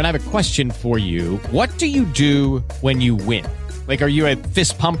Ryan here, and I have a question for you. What do you do when you win? Like, are you a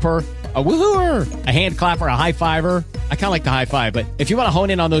fist pumper, a woohooer, a hand clapper, a high fiver? I kind of like the high five, but if you want to hone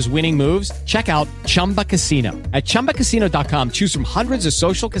in on those winning moves, check out Chumba Casino. At ChumbaCasino.com, choose from hundreds of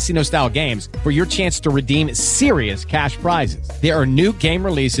social casino-style games for your chance to redeem serious cash prizes. There are new game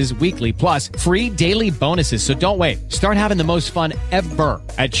releases weekly, plus free daily bonuses. So don't wait. Start having the most fun ever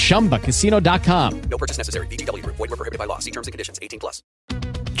at ChumbaCasino.com. No purchase necessary. VGW. Void where prohibited by law. See terms and conditions. 18+.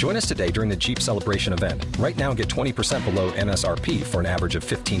 Join us today during the Jeep Celebration event. Right now, get 20% below MSRP for an average of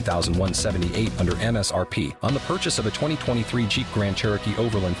 $15,178 under MSRP on the purchase of a 2023 Jeep Grand Cherokee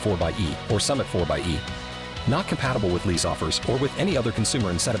Overland 4xE or Summit 4xE. Not compatible with lease offers or with any other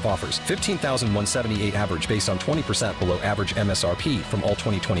consumer incentive offers. $15,178 average based on 20% below average MSRP from all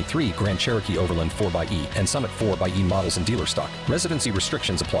 2023 Grand Cherokee Overland 4xE and Summit 4xE models in dealer stock. Residency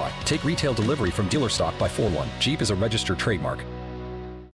restrictions apply. Take retail delivery from dealer stock by 4/1. Jeep is a registered trademark.